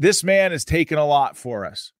this man has taken a lot for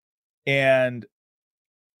us, and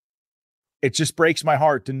it just breaks my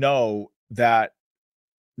heart to know that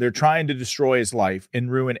they're trying to destroy his life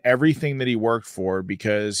and ruin everything that he worked for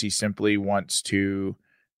because he simply wants to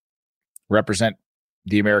represent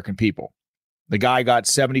the American people. The guy got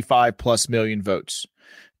 75+ million votes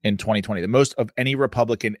in 2020, the most of any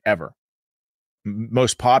Republican ever.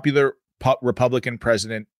 Most popular Republican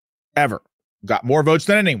president ever. Got more votes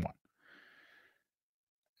than anyone.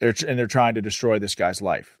 They're trying to destroy this guy's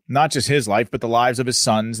life. Not just his life, but the lives of his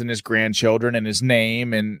sons and his grandchildren and his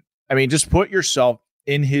name. And I mean, just put yourself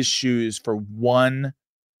in his shoes for 1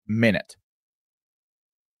 minute.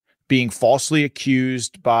 Being falsely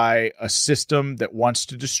accused by a system that wants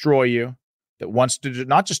to destroy you, that wants to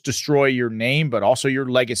not just destroy your name, but also your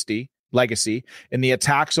legacy, and the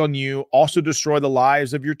attacks on you also destroy the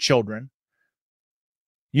lives of your children.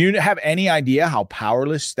 You have any idea how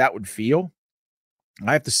powerless that would feel?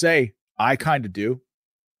 I have to say, I kind of do.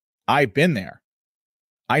 I've been there.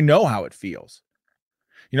 I know how it feels.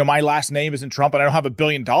 My last name isn't Trump, and I don't have $1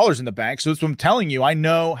 billion in the bank. So that's what I'm telling you. I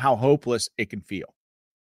know how hopeless it can feel.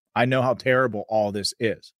 I know how terrible all this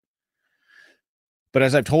is. But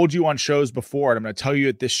as I've told you on shows before, and I'm going to tell you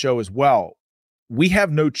at this show as well, we have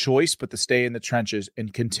no choice but to stay in the trenches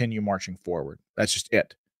and continue marching forward. That's just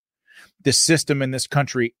it. This system in this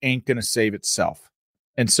country ain't going to save itself.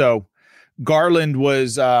 And so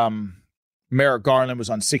Merrick Garland was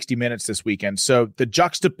on 60 Minutes this weekend. So the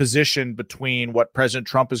juxtaposition between what President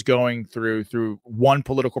Trump is going through one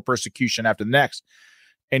political persecution after the next,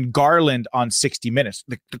 and Garland on 60 Minutes,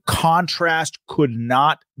 the contrast could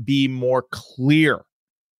not be more clear.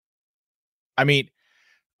 I mean,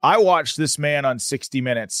 I watched this man on 60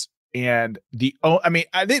 Minutes, and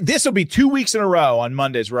this will be 2 weeks in a row on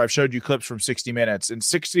Mondays where I've showed you clips from 60 Minutes, and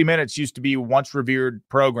 60 Minutes used to be once revered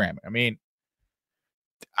programming. I mean,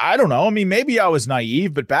 I don't know. I mean, maybe I was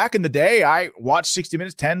naive, but back in the day, I watched 60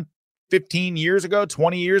 Minutes 10, 15 years ago,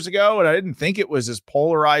 20 years ago, and I didn't think it was as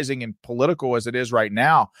polarizing and political as it is right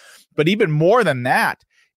now. But even more than that,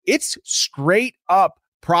 it's straight up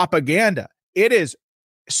propaganda. It is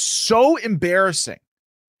so embarrassing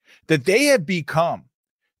that they have become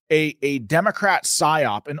a Democrat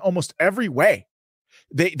psyop in almost every way.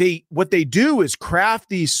 What they do is craft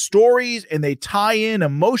these stories, and they tie in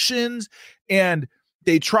emotions, and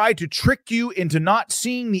they try to trick you into not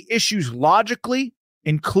seeing the issues logically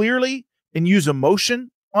and clearly and use emotion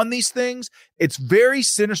on these things. It's very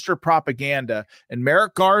sinister propaganda. And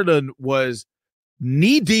Merrick Garland was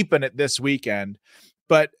knee deep in it this weekend.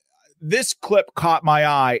 But this clip caught my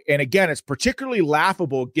eye. And again, it's particularly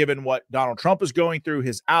laughable given what Donald Trump is going through,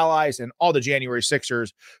 his allies, and all the January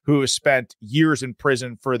 6ers who have spent years in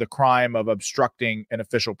prison for the crime of obstructing an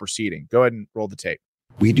official proceeding. Go ahead and roll the tape.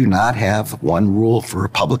 We do not have one rule for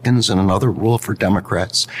Republicans and another rule for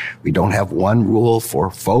Democrats. We don't have one rule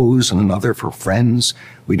for foes and another for friends.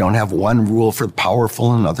 We don't have one rule for the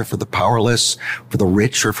powerful and another for the powerless, for the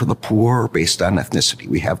rich or for the poor, based on ethnicity.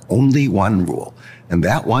 We have only one rule. And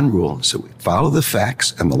that one rule is that we follow the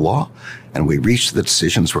facts and the law, and we reach the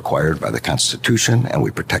decisions required by the Constitution, and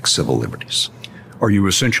we protect civil liberties. Are you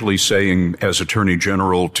essentially saying, as Attorney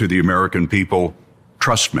General to the American people,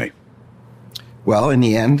 trust me? Well, in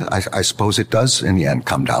the end, I suppose it does in the end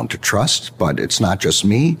come down to trust, but it's not just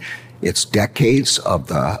me. It's decades of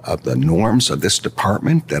the norms of this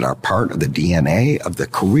department that are part of the DNA of the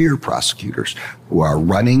career prosecutors who are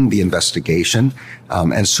running the investigation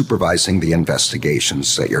and supervising the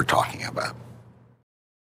investigations that you're talking about.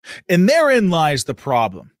 And therein lies the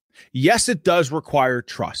problem. Yes, it does require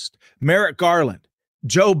trust. Merrick Garland,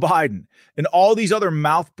 Joe Biden, and all these other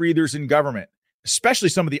mouth breathers in government, especially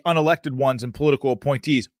some of the unelected ones and political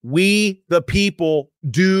appointees, we, the people,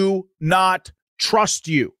 do not trust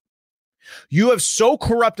you. You have so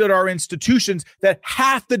corrupted our institutions that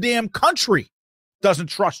half the damn country doesn't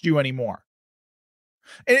trust you anymore.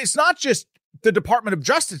 And it's not just the Department of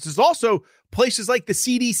Justice. It's also places like the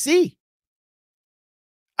CDC.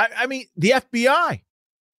 I mean, the FBI.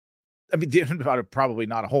 I mean, probably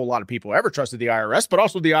not a whole lot of people ever trusted the IRS, but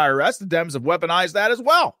also the IRS, the Dems have weaponized that as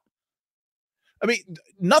well. I mean,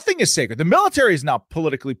 nothing is sacred. The military is now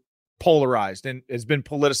politically polarized and has been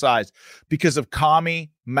politicized because of commie,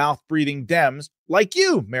 mouth-breathing Dems like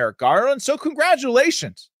you, Merrick Garland. So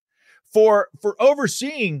congratulations for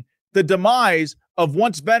overseeing the demise of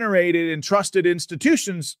once venerated and trusted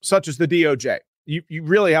institutions such as the DOJ. You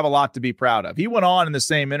really have a lot to be proud of. He went on in the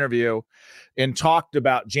same interview and talked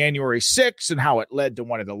about January 6th and how it led to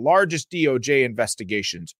one of the largest DOJ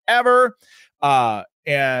investigations ever.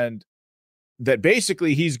 And that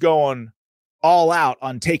basically he's going all out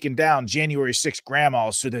on taking down January 6th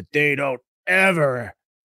grandmas so that they don't ever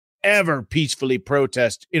peacefully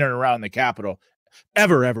protest in and around the Capitol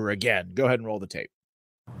ever again. Go ahead and roll the tape.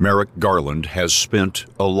 Merrick Garland has spent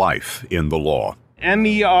a life in the law.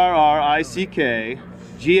 MERRICK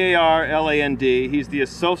GARLAND. He's the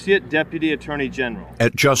Associate Deputy Attorney General.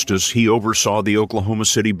 At Justice, he oversaw the Oklahoma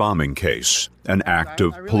City bombing case, an act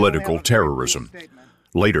of political terrorism.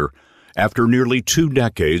 Later, after nearly 2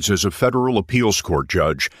 decades as a federal appeals court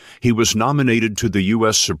judge, he was nominated to the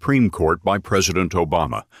U.S. Supreme Court by President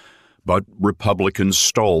Obama. But Republicans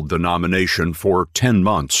stalled the nomination for 10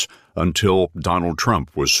 months until Donald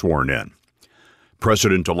Trump was sworn in.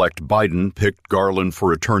 President-elect Biden picked Garland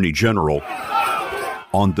for Attorney General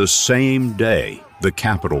on the same day the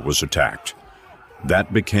Capitol was attacked.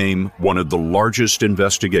 That became one of the largest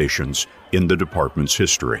investigations in the department's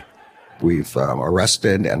history. We've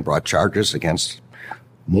arrested and brought charges against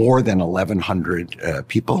more than 1,100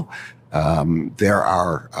 people. There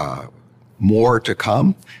are more to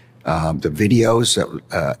come. The videos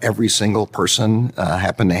that every single person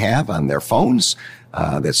happened to have on their phones,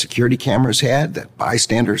 that security cameras had, that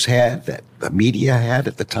bystanders had, that the media had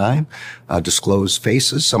at the time, disclosed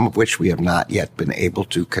faces, some of which we have not yet been able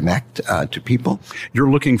to connect to people.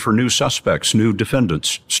 You're looking for new suspects, new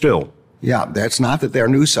defendants, still. Yeah, that's not that they're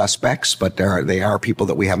new suspects, but they are people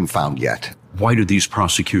that we haven't found yet. Why do these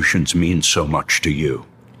prosecutions mean so much to you?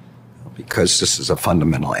 Because this is a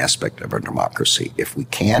fundamental aspect of our democracy. If we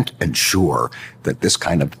can't ensure that this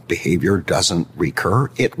kind of behavior doesn't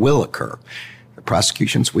recur, it will occur. The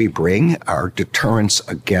prosecutions we bring are deterrents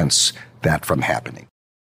against that from happening.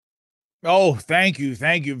 Oh, thank you.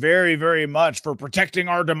 Thank you very, very much for protecting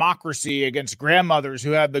our democracy against grandmothers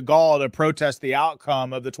who had the gall to protest the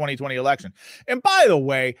outcome of the 2020 election. And by the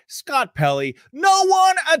way, Scott Pelley, no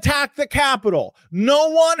one attacked the Capitol.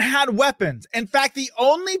 No one had weapons. In fact, the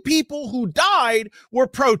only people who died were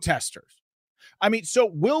protesters. I mean, so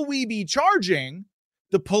will we be charging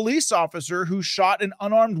the police officer who shot an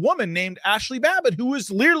unarmed woman named Ashley Babbitt, who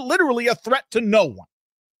was literally a threat to no one?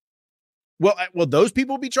 Well, will those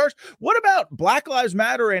people be charged? What about Black Lives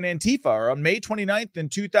Matter and Antifa? On May 29th in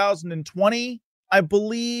 2020, I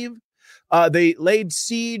believe, they laid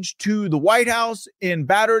siege to the White House and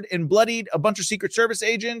battered and bloodied a bunch of Secret Service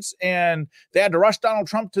agents, and they had to rush Donald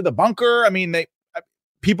Trump to the bunker. I mean,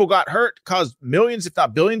 people got hurt, caused millions, if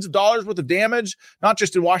not billions of dollars worth of damage, not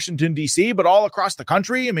just in Washington, D.C., but all across the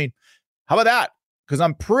country. I mean, how about that? Because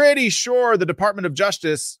I'm pretty sure the Department of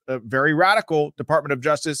Justice, a very radical Department of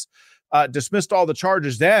Justice, dismissed all the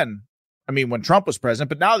charges then. I mean, when Trump was president,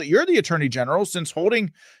 but now that you're the attorney general, since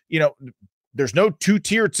holding, there's no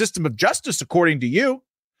two-tiered system of justice, according to you.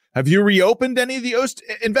 Have you reopened any of the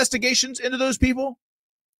investigations into those people?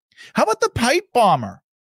 How about the pipe bomber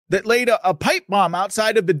that laid a pipe bomb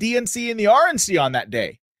outside of the DNC and the RNC on that day?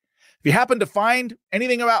 Have you happened to find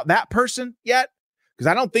anything about that person yet? Because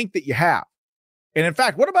I don't think that you have. And in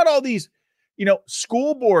fact, what about all these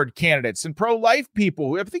school board candidates and pro-life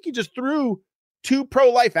people? I think he just threw 2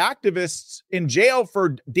 pro-life activists in jail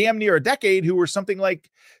for damn near a decade who were something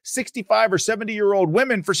like 65 or 70-year-old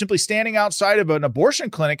women for simply standing outside of an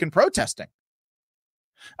abortion clinic and protesting.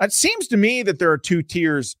 It seems to me that there are 2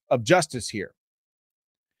 tiers of justice here.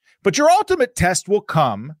 But your ultimate test will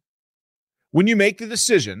come when you make the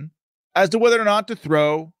decision as to whether or not to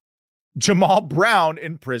throw Jamal Brown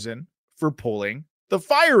in prison for pulling the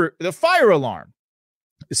fire alarm.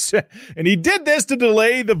 And he did this to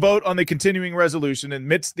delay the vote on the continuing resolution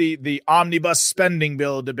amidst the omnibus spending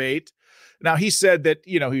bill debate. Now, he said that,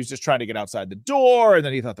 he was just trying to get outside the door, and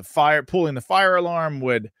then he thought pulling the fire alarm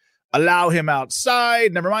would allow him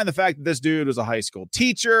outside. Never mind the fact that this dude was a high school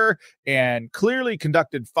teacher and clearly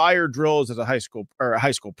conducted fire drills as a high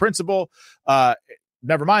school principal.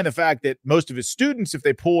 Never mind the fact that most of his students, if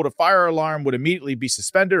they pulled a fire alarm, would immediately be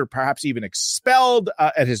suspended or perhaps even expelled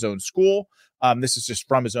at his own school. This is just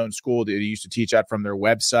from his own school that he used to teach at from their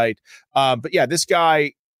website. But yeah, this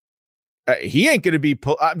guy, he ain't going to be.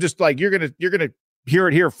 I'm just like, you're going to hear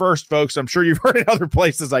it here first, folks. I'm sure you've heard it other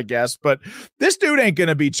places, I guess. But this dude ain't going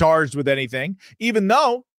to be charged with anything, even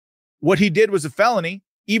though what he did was a felony,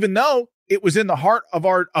 even though it was in the heart of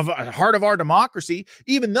our democracy,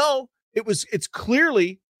 even though it's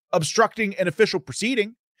clearly obstructing an official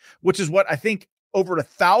proceeding, which is what I think over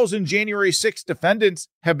 1,000 January 6th defendants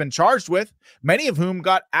have been charged with, many of whom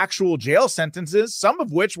got actual jail sentences, some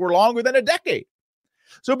of which were longer than a decade.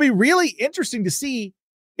 So it'd be really interesting to see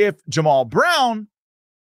if Jamal Brown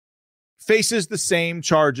faces the same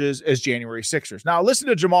charges as January 6ers. Now, listen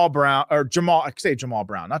to Jamal Bowman.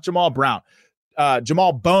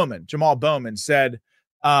 Jamal Bowman said,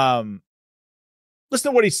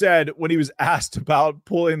 listen to what he said when he was asked about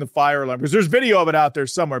pulling the fire alarm, because there's video of it out there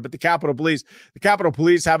somewhere, but the Capitol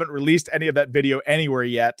Police haven't released any of that video anywhere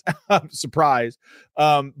yet. Surprise.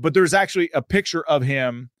 But there's actually a picture of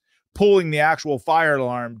him pulling the actual fire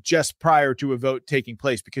alarm just prior to a vote taking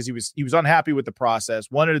place, because he was unhappy with the process,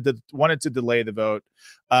 wanted to delay the vote,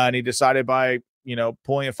 and he decided by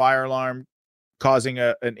pulling a fire alarm, causing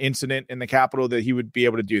an incident in the Capitol, that he would be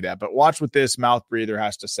able to do that. But watch what this mouth breather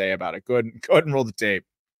has to say about it. Go ahead and roll the tape.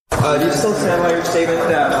 Do you still stand by your statement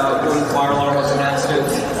that pulling the fire alarm was an accident?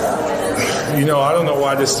 I don't know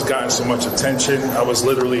why this has gotten so much attention. I was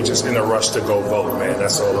literally just in a rush to go vote, man.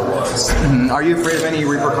 That's all it was. Are you afraid of any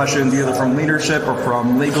repercussions, either from leadership or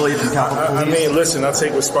from legally from Capitol Police? I mean, listen, I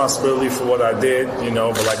take responsibility for what I did,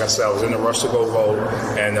 but like I said, I was in a rush to go vote,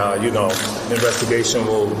 and, the investigation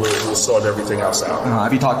will sort everything else out.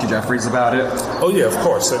 Have you talked to Jeffries about it? Oh, yeah, of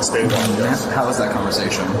course, since day one, yes. How was that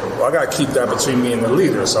conversation? Well, I got to keep that between me and the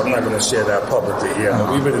leader, so I'm not going to share that publicly.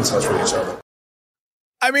 Yeah, we've been in touch with each other.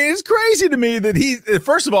 I mean, it's crazy to me that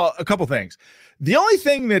first of all, a couple things. The only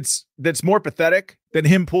thing that's more pathetic than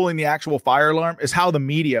him pulling the actual fire alarm is how the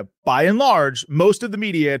media, by and large, most of the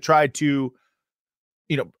media tried to,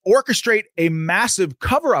 orchestrate a massive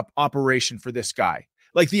cover-up operation for this guy.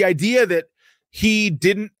 Like the idea that he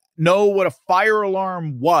didn't know what a fire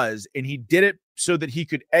alarm was and he did it so that he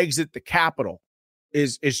could exit the Capitol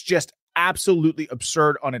is just absolutely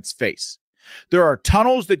absurd on its face. There are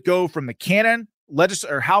tunnels that go from the Cannon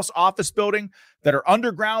House office building that are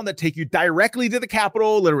underground that take you directly to the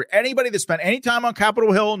Capitol. Literally anybody that spent any time on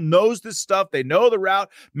Capitol Hill knows this stuff. They know the route.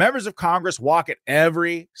 Members of Congress walk it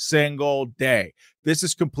every single day. This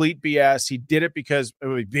is complete BS. He did it because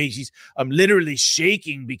I'm literally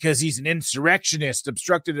shaking because he's an insurrectionist,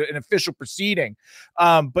 obstructed an official proceeding.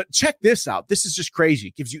 But check this out. This is just crazy.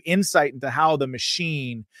 It gives you insight into how the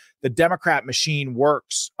Democrat machine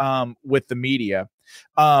works with the media.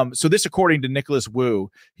 So this, according to Nicholas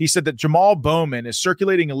Wu, he said that Jamal Bowman is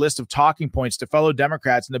circulating a list of talking points to fellow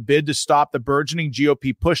Democrats in a bid to stop the burgeoning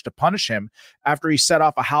GOP push to punish him after he set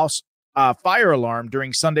off a House fire alarm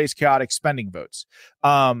during Sunday's chaotic spending votes.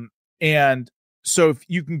 And so if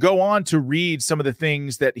you can go on to read some of the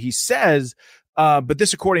things that he says, but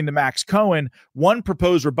this, according to Max Cohen, one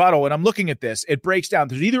proposed rebuttal, and I'm looking at this, it breaks down.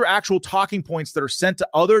 There's either actual talking points that are sent to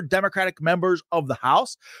other Democratic members of the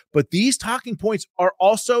House, but these talking points are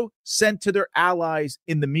also sent to their allies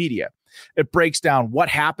in the media. It breaks down what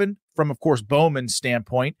happened from, of course, Bowman's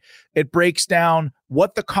standpoint. It breaks down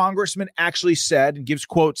what the congressman actually said and gives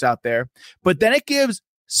quotes out there, but then it gives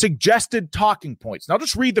suggested talking points. Now,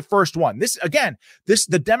 just read the first one.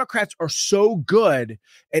 The Democrats are so good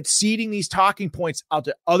at seeding these talking points out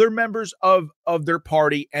to other members of their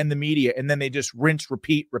party and the media, and then they just rinse,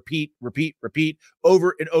 repeat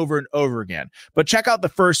over and over and over again. But check out the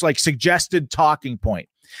first suggested talking point.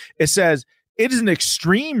 It says, it is an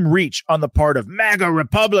extreme reach on the part of MAGA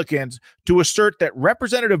Republicans to assert that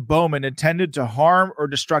Representative Bowman intended to harm or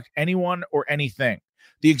destruct anyone or anything.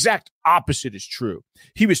 The exact opposite is true.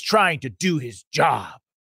 He was trying to do his job.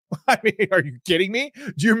 I mean, are you kidding me?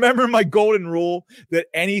 Do you remember my golden rule that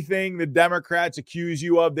anything the Democrats accuse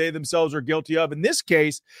you of, they themselves are guilty of? In this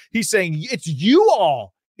case, he's saying it's you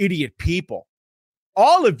all, idiot people.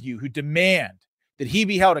 All of you who demand that he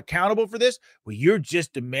be held accountable for this, well, you're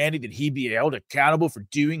just demanding that he be held accountable for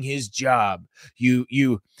doing his job. You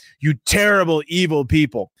terrible, evil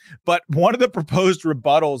people. But one of the proposed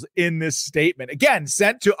rebuttals in this statement, again,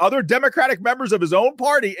 sent to other Democratic members of his own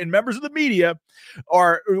party and members of the media,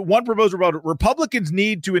 are one proposed rebuttal. Republicans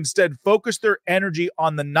need to instead focus their energy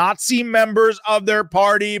on the Nazi members of their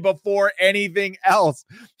party before anything else.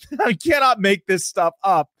 I cannot make this stuff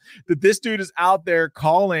up, that this dude is out there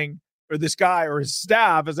calling, or this guy or his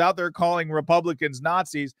staff is out there calling Republicans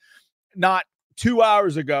Nazis. Not 2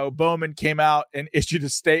 hours ago, Bowman came out and issued a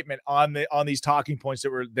statement on these talking points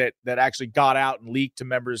that actually got out and leaked to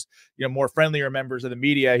members, more friendlier members of the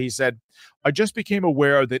media. He said, I just became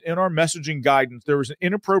aware that in our messaging guidance, there was an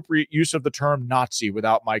inappropriate use of the term Nazi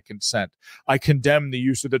without my consent. I condemn the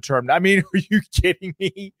use of the term. I mean, are you kidding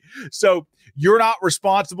me? So you're not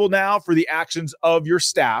responsible now for the actions of your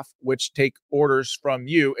staff, which take orders from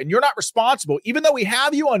you. And you're not responsible, even though we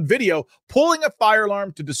have you on video, pulling a fire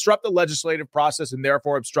alarm to disrupt the legislative process process and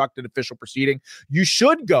therefore obstruct an official proceeding, you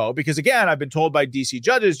should go, because again, I've been told by DC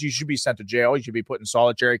judges, you should be sent to jail. You should be put in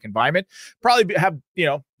solitary confinement, probably have,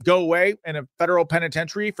 go away in a federal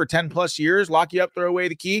penitentiary for 10 plus years, lock you up, throw away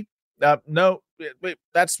the key. No,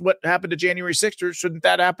 that's what happened to January 6th. Shouldn't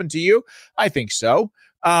that happen to you? I think so.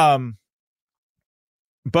 But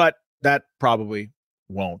that probably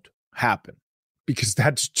won't happen, because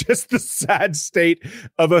that's just the sad state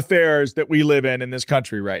of affairs that we live in this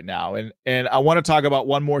country right now. And I want to talk about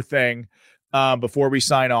one more thing before we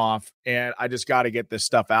sign off. And I just got to get this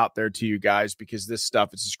stuff out there to you guys, because this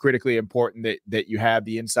stuff is critically important that you have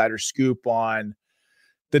the insider scoop on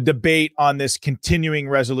the debate on this continuing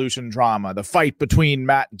resolution drama, the fight between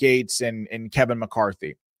Matt Gaetz and Kevin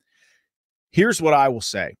McCarthy. Here's what I will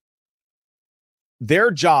say. Their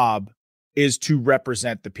job is to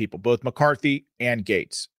represent the people, both McCarthy and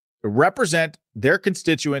Gaetz, represent their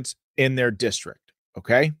constituents in their district.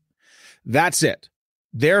 Okay. That's it.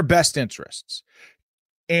 Their best interests.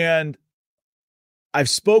 And I've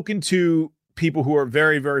spoken to people who are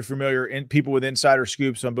very, very familiar, and people with insider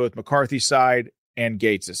scoops on both McCarthy's side and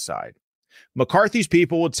Gaetz' side. McCarthy's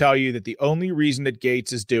people will tell you that the only reason that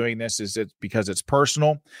Gaetz is doing this is because it's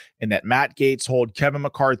personal, and that Matt Gaetz hold Kevin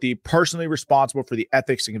McCarthy personally responsible for the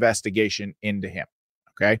ethics investigation into him.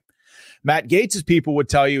 Okay. Matt Gaetz' people would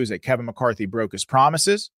tell you is that Kevin McCarthy broke his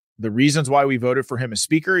promises. The reasons why we voted for him as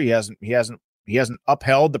speaker, he hasn't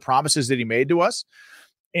upheld the promises that he made to us.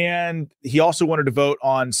 And he also wanted to vote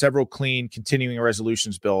on several clean continuing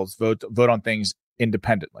resolutions bills, vote on things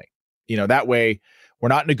independently. That way we're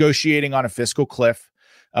not negotiating on a fiscal cliff,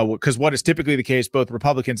 because what is typically the case, both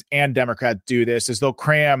Republicans and Democrats do this, is they'll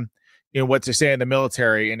cram, what they say in the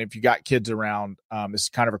military. And if you got kids around, this is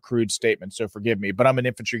kind of a crude statement, so forgive me, but I'm an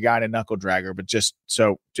infantry guy and a knuckle dragger, but just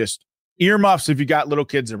earmuffs if you got little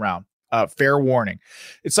kids around. Fair warning.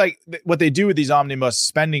 It's like what they do with these omnibus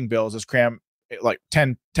spending bills is cram like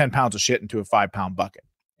 10 pounds of shit into a 5-pound bucket.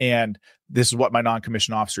 And this is what my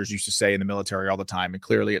non-commissioned officers used to say in the military all the time. And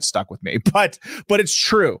clearly it stuck with me, but it's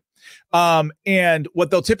true. And what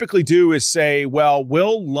they'll typically do is say, well,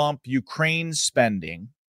 we'll lump Ukraine's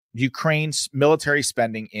military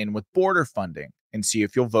spending in with border funding and see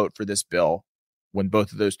if you'll vote for this bill when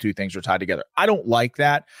both of those two things are tied together. I don't like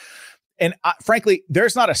that. And frankly,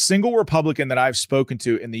 there's not a single Republican that I've spoken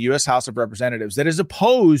to in the U.S. House of Representatives that is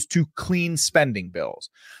opposed to clean spending bills.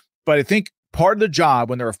 But I think part of the job,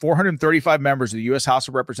 when there are 435 members of the U.S. House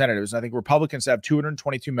of Representatives, and I think Republicans have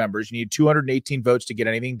 222 members, you need 218 votes to get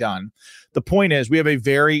anything done. The point is, we have a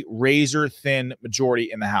very razor-thin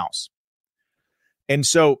majority in the House. And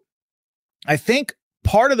so I think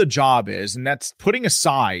part of the job is, and that's putting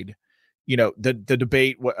aside, the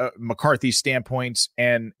debate, McCarthy's standpoints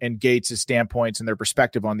and Gaetz' standpoints and their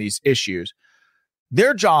perspective on these issues.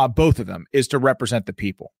 Their job, both of them, is to represent the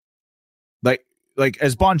people. Like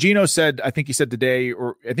as Bongino said, I think he said today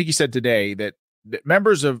that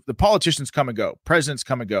members of the politicians come and go, presidents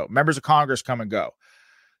come and go, members of Congress come and go.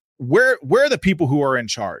 We're the people who are in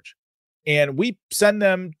charge, and we send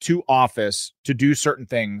them to office to do certain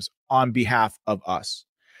things on behalf of us.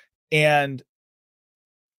 And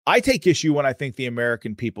I take issue when I think the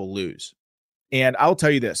American people lose. And I'll tell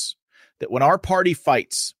you this, that when our party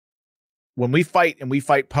fights, when we fight and we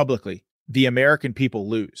fight publicly, the American people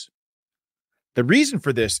lose. The reason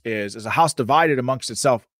for this is, as a house divided amongst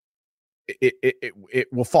itself, it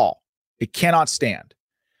will fall. It cannot stand.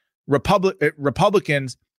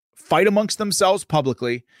 Republicans fight amongst themselves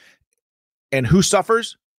publicly, and who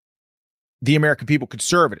suffers? The American people,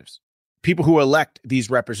 conservatives, people who elect these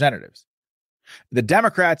representatives. The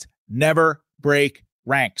Democrats never break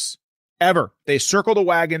ranks, ever. They circle the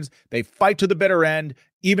wagons. They fight to the bitter end,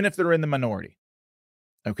 even if they're in the minority.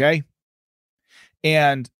 Okay?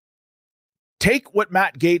 And take what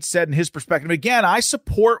Matt Gaetz said in his perspective. Again, I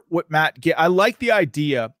support what Matt Gaetz. I like the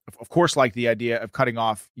idea, of course, of cutting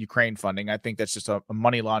off Ukraine funding. I think that's just a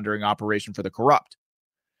money laundering operation for the corrupt.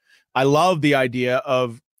 I love the idea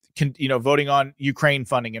of voting on Ukraine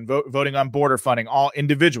funding and voting on border funding all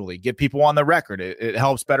individually. Get people on the record. It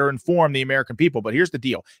helps better inform the American people. But here's the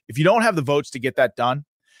deal: if you don't have the votes to get that done,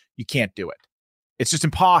 you can't do it. It's just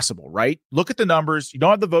impossible, right? Look at the numbers. You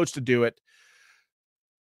don't have the votes to do it.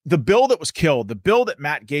 The bill that was killed, the bill that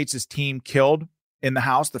Matt Gaetz' team killed in the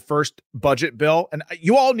House, the first budget bill, and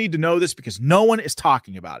you all need to know this because no one is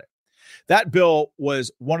talking about it. That bill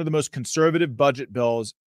was one of the most conservative budget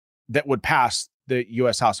bills that would pass the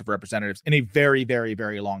U.S. House of Representatives in a very, very,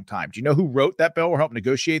 very long time. Do you know who wrote that bill or helped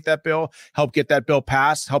negotiate that bill, help get that bill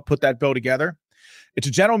passed, help put that bill together? It's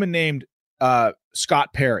a gentleman named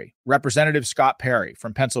Scott Perry, Representative Scott Perry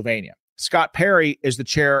from Pennsylvania. Scott Perry is the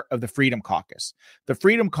chair of the Freedom Caucus. The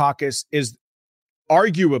Freedom Caucus is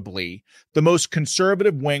arguably the most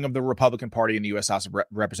conservative wing of the Republican Party in the U.S. House of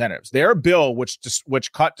Representatives. Their bill, which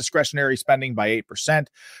cut discretionary spending by 8%,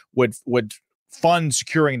 would fund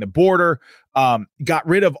securing the border, got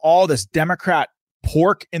rid of all this Democrat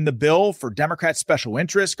pork in the bill for Democrat special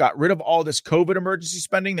interests, got rid of all this COVID emergency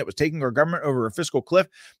spending that was taking our government over a fiscal cliff.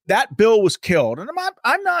 That bill was killed. And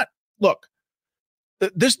look,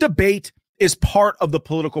 this debate is part of the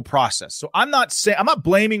political process. So I'm not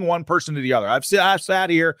blaming one person to the other. I've sat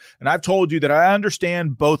here and I've told you that I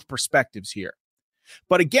understand both perspectives here.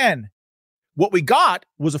 But again, what we got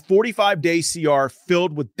was a 45-day CR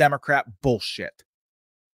filled with Democrat bullshit.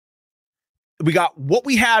 We got what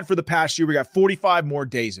we had for the past year. We got 45 more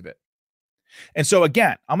days of it. And so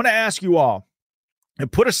again, I'm going to ask you all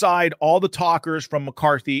and put aside all the talkers from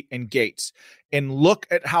McCarthy and Gates and look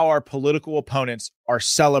at how our political opponents are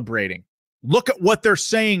celebrating. Look at what they're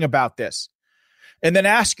saying about this. And then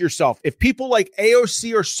ask yourself, if people like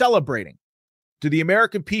AOC are celebrating to the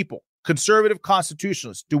American people, conservative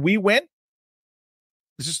constitutionalists, do we win?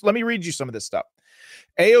 Let me read you some of this stuff.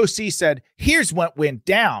 AOC said, here's what went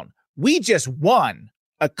down. We just won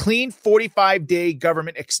a clean 45-day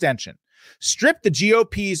government extension. Stripped the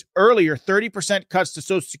GOP's earlier 30% cuts to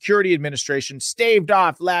Social Security Administration, staved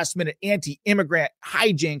off last-minute anti-immigrant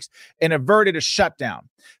hijinks, and averted a shutdown.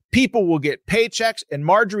 People will get paychecks, and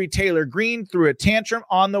Marjorie Taylor Greene threw a tantrum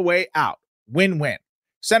on the way out. Win-win.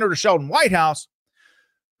 Senator Sheldon Whitehouse,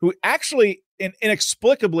 who actually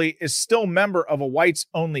inexplicably is still member of a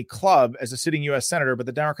whites-only club as a sitting U.S. senator, but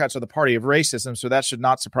the Democrats are the party of racism, so that should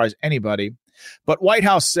not surprise anybody. But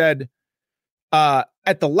Whitehouse said,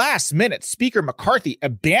 at the last minute, Speaker McCarthy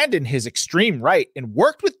abandoned his extreme right and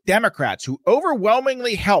worked with Democrats who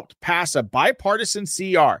overwhelmingly helped pass a bipartisan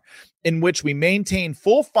CR in which we maintain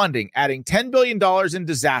full funding, adding $10 billion in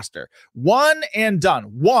disaster. One and done.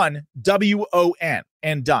 One, W-O-N,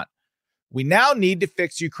 and done. We now need to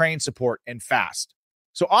fix Ukraine support and fast.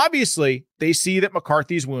 So obviously, they see that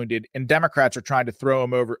McCarthy's wounded and Democrats are trying to throw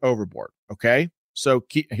him overboard. Okay? So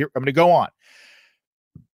here, I'm going to go on.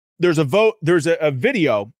 There's a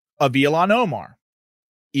video of Ilhan Omar.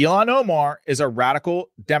 Ilhan Omar is a radical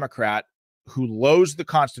Democrat who loathes the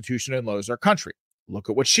Constitution and loathes our country. Look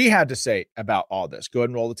at what she had to say about all this. Go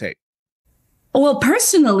ahead and roll the tape. Well,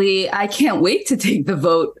 personally, I can't wait to take the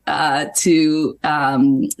vote to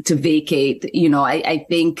vacate. I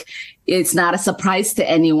think it's not a surprise to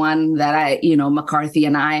anyone that McCarthy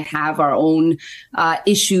and I have our own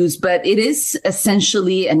issues, but it is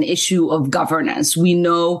essentially an issue of governance. We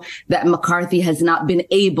know that McCarthy has not been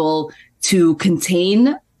able to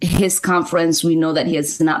contain his conference. We know that he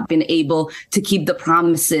has not been able to keep the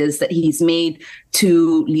promises that he's made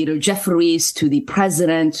to Leader Jeffries, to the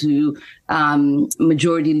president, to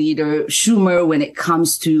Majority Leader Schumer when it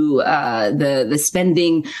comes to the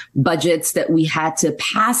spending budgets that we had to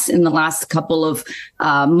pass in the last couple of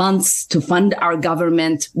months to fund our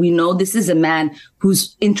government. We know this is a man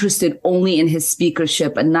who's interested only in his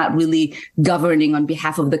speakership and not really governing on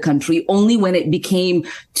behalf of the country. Only when it became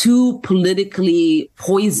too politically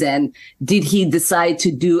poisoned did he decide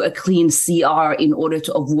to do a clean CR in order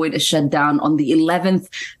to avoid a shutdown on the 11th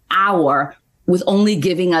hour, with only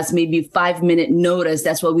giving us maybe 5-minute notice.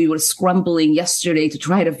 That's why we were scrambling yesterday to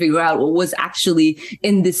try to figure out what was actually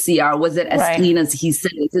in the CR. Was it as clean as he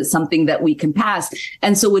said? Is it something that we can pass?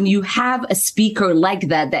 And so when you have a speaker like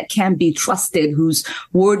that can't be trusted, whose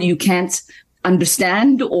word you can't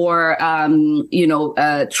understand or,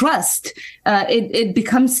 trust, it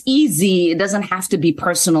becomes easy. It doesn't have to be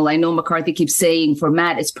personal. I know McCarthy keeps saying for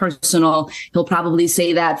Matt, it's personal. He'll probably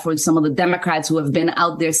say that for some of the Democrats who have been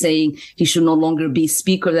out there saying he should no longer be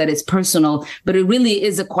speaker, that it's personal. But it really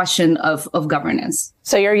is a question of governance.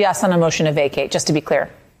 So you're yes on a motion to vacate, just to be clear.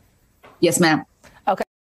 Yes, ma'am.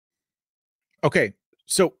 Okay.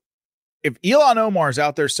 So if Ilhan Omar is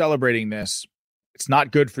out there celebrating this, it's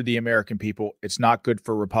not good for the American people. It's not good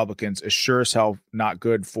for Republicans. It's sure as hell not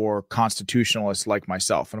good for constitutionalists like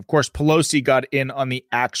myself. And of course, Pelosi got in on the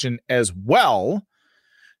action as well.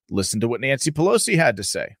 Listen to what Nancy Pelosi had to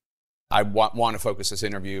say. I want to focus this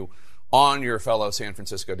interview on your fellow San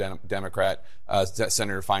Francisco Democrat,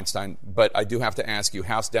 Senator Feinstein. But I do have to ask you,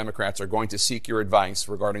 House Democrats are going to seek your advice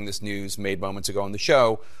regarding this news made moments ago on the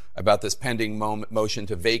show about this pending motion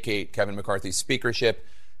to vacate Kevin McCarthy's speakership.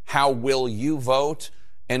 How will you vote?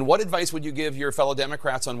 And what advice would you give your fellow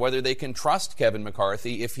Democrats on whether they can trust Kevin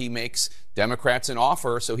McCarthy if he makes Democrats an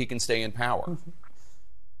offer so he can stay in power?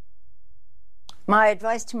 My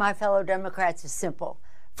advice to my fellow Democrats is simple.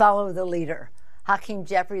 Follow the leader. Hakeem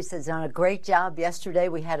Jeffries has done a great job. Yesterday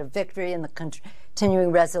we had a victory in the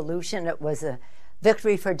continuing resolution. It was a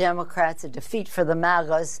victory for Democrats, a defeat for the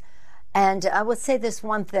MAGAs. And I would say this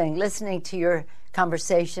one thing, listening to your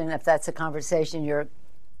conversation, if that's a conversation, you're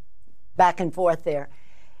back and forth there.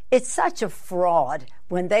 It's such a fraud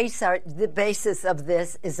when they start, the basis of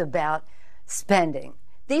this is about spending.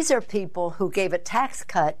 These are people who gave a tax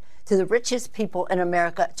cut to the richest people in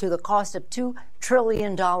America to the cost of $2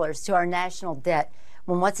 trillion to our national debt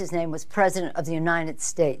when what's-his-name was president of the United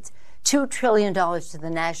States. $2 trillion to the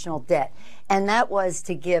national debt. And that was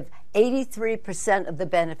to give 83% of the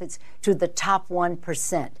benefits to the top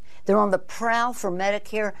 1%. They're on the prowl for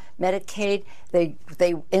Medicare, Medicaid. They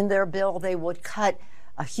in their bill, they would cut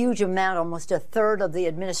a huge amount, almost a third of the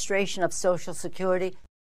administration of Social Security.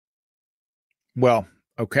 Well,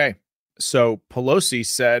 okay. So Pelosi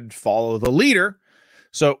said, follow the leader.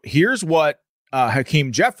 So here's what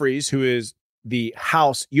Hakeem Jeffries, who is the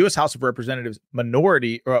U.S. House of Representatives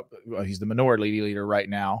minority, he's the minority leader right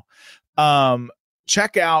now.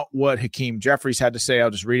 Check out what Hakeem Jeffries had to say.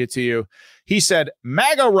 I'll just read it to you. He said,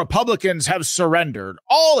 MAGA Republicans have surrendered.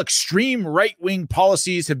 All extreme right-wing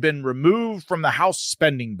policies have been removed from the House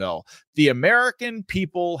spending bill. The American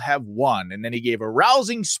people have won. And then he gave a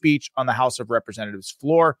rousing speech on the House of Representatives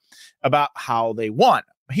floor about how they won.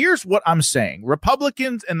 Here's what I'm saying.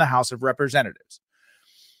 Republicans in the House of Representatives,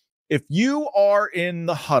 if you are in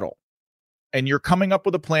the huddle and you're coming up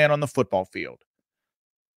with a plan on the football field,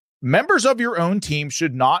 members of your own team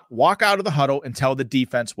should not walk out of the huddle and tell the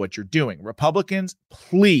defense what you're doing. Republicans,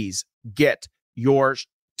 please get yours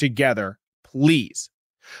together, please.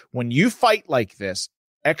 When you fight like this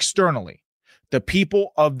externally, the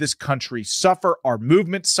people of this country suffer, our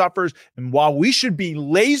movement suffers, and while we should be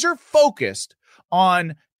laser focused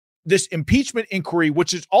on this impeachment inquiry,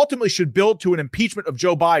 which is ultimately should build to an impeachment of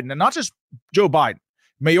Joe Biden, and not just Joe Biden,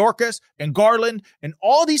 Mayorkas and Garland and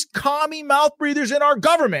all these commie mouth breathers in our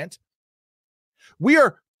government, we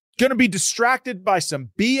are going to be distracted by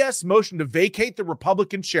some BS motion to vacate the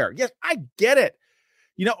Republican chair. Yes, I get it.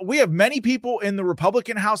 You know, we have many people in the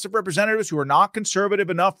Republican House of Representatives who are not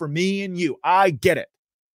conservative enough for me and you. I get it.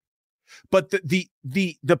 But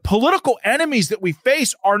the political enemies that we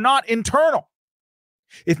face are not internal.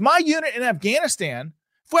 If my unit in Afghanistan,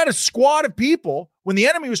 if we had a squad of people when the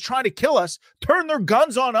enemy was trying to kill us, turned their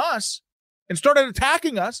guns on us and started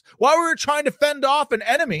attacking us while we were trying to fend off an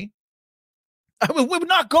enemy, it would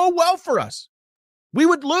not go well for us. We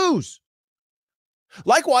would lose.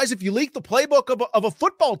 Likewise, if you leak the playbook of a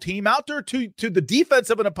football team out there to the defense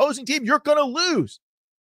of an opposing team, you're going to lose.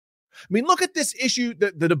 I mean, look at this issue,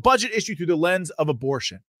 the budget issue through the lens of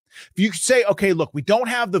abortion. If you say, okay, look, we don't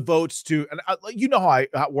have the votes to, and you know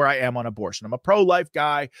where I am on abortion. I'm a pro-life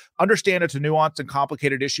guy. Understand it's a nuanced and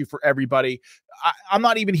complicated issue for everybody. I'm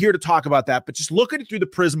not even here to talk about that, but just look at it through the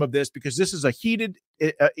prism of this, because this is a heated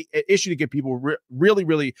issue to get people they're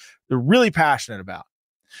really passionate about.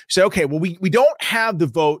 Say, okay, well, we don't have the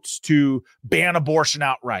votes to ban abortion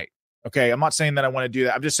outright. Okay, I'm not saying that I want to do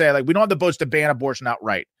that. I'm just saying, like, we don't have the votes to ban abortion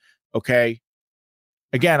outright. Okay,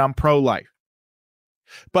 again, I'm pro-life.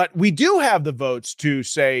 But we do have the votes to,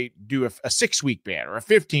 say, do a 6-week ban or a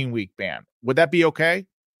 15-week ban. Would that be okay?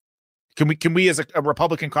 Can we as a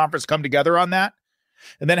Republican conference come together on that?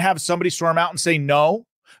 And then have somebody storm out and say no?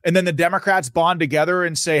 And then the Democrats bond together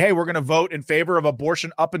and say, hey, we're going to vote in favor of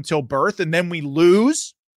abortion up until birth, and then we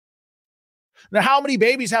lose? Now, how many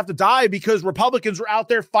babies have to die because Republicans were out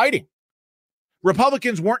there fighting?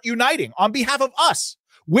 Republicans weren't uniting on behalf of us.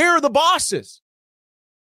 Where are the bosses?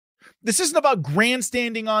 This isn't about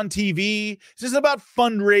grandstanding on TV. This isn't about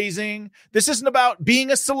fundraising. This isn't about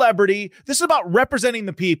being a celebrity. This is about representing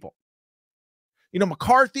the people. You know,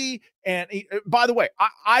 McCarthy, and by the way,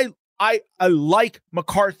 I like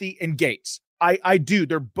McCarthy and Gates. I do.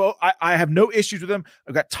 They're both. I have no issues with them.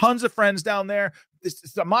 I've got tons of friends down there.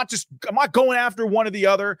 I'm not going after one or the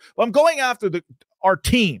other. I'm going after our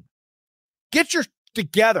team. Get your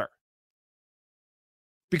together,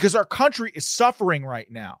 because our country is suffering right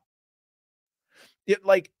now.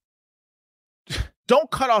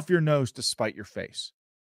 Don't cut off your nose to spite your face.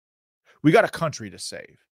 We got a country to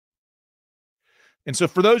save. And so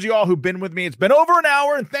for those of y'all who've been with me, it's been over an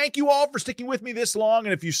hour, and thank you all for sticking with me this long.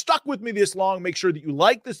 And if you stuck with me this long, make sure that you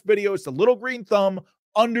like this video. It's the little green thumb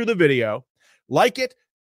under the video. Like it.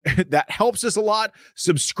 That helps us a lot.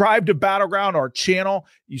 Subscribe to Battleground, our channel.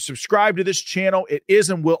 You subscribe to this channel. It is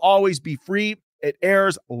and will always be free. It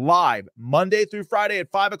airs live Monday through Friday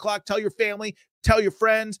at 5 o'clock. Tell your family, tell your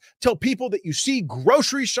friends, tell people that you see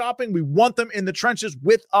grocery shopping. We want them in the trenches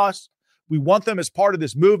with us. We want them as part of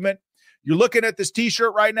this movement. You're looking at this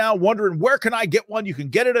t-shirt right now, wondering where can I get one? You can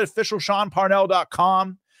get it at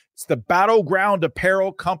officialseanparnell.com. It's the Battleground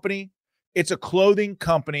Apparel Company. It's a clothing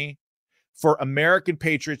company for American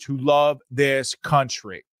patriots who love this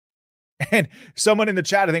country. And someone in the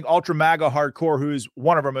chat, I think Ultra MAGA Hardcore, who is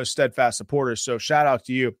one of our most steadfast supporters, so shout out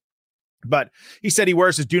to you. But he said he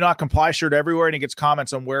wears his Do Not Comply shirt everywhere, and he gets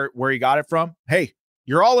comments on where he got it from. Hey,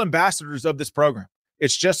 you're all ambassadors of this program.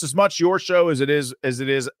 It's just as much your show as it is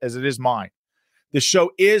mine. The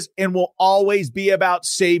show is and will always be about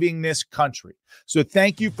saving this country. So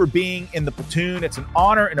thank you for being in the platoon. It's an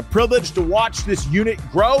honor and a privilege to watch this unit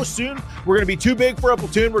grow. Soon, we're going to be too big for a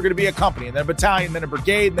platoon. We're going to be a company, and then a battalion, then a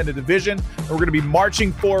brigade, then a division. And we're going to be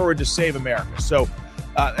marching forward to save America. So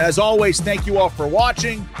as always, thank you all for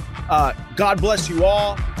watching. God bless you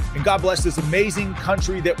all, and God bless this amazing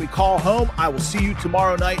country that we call home. I will see you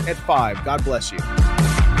tomorrow night at 5. God bless you.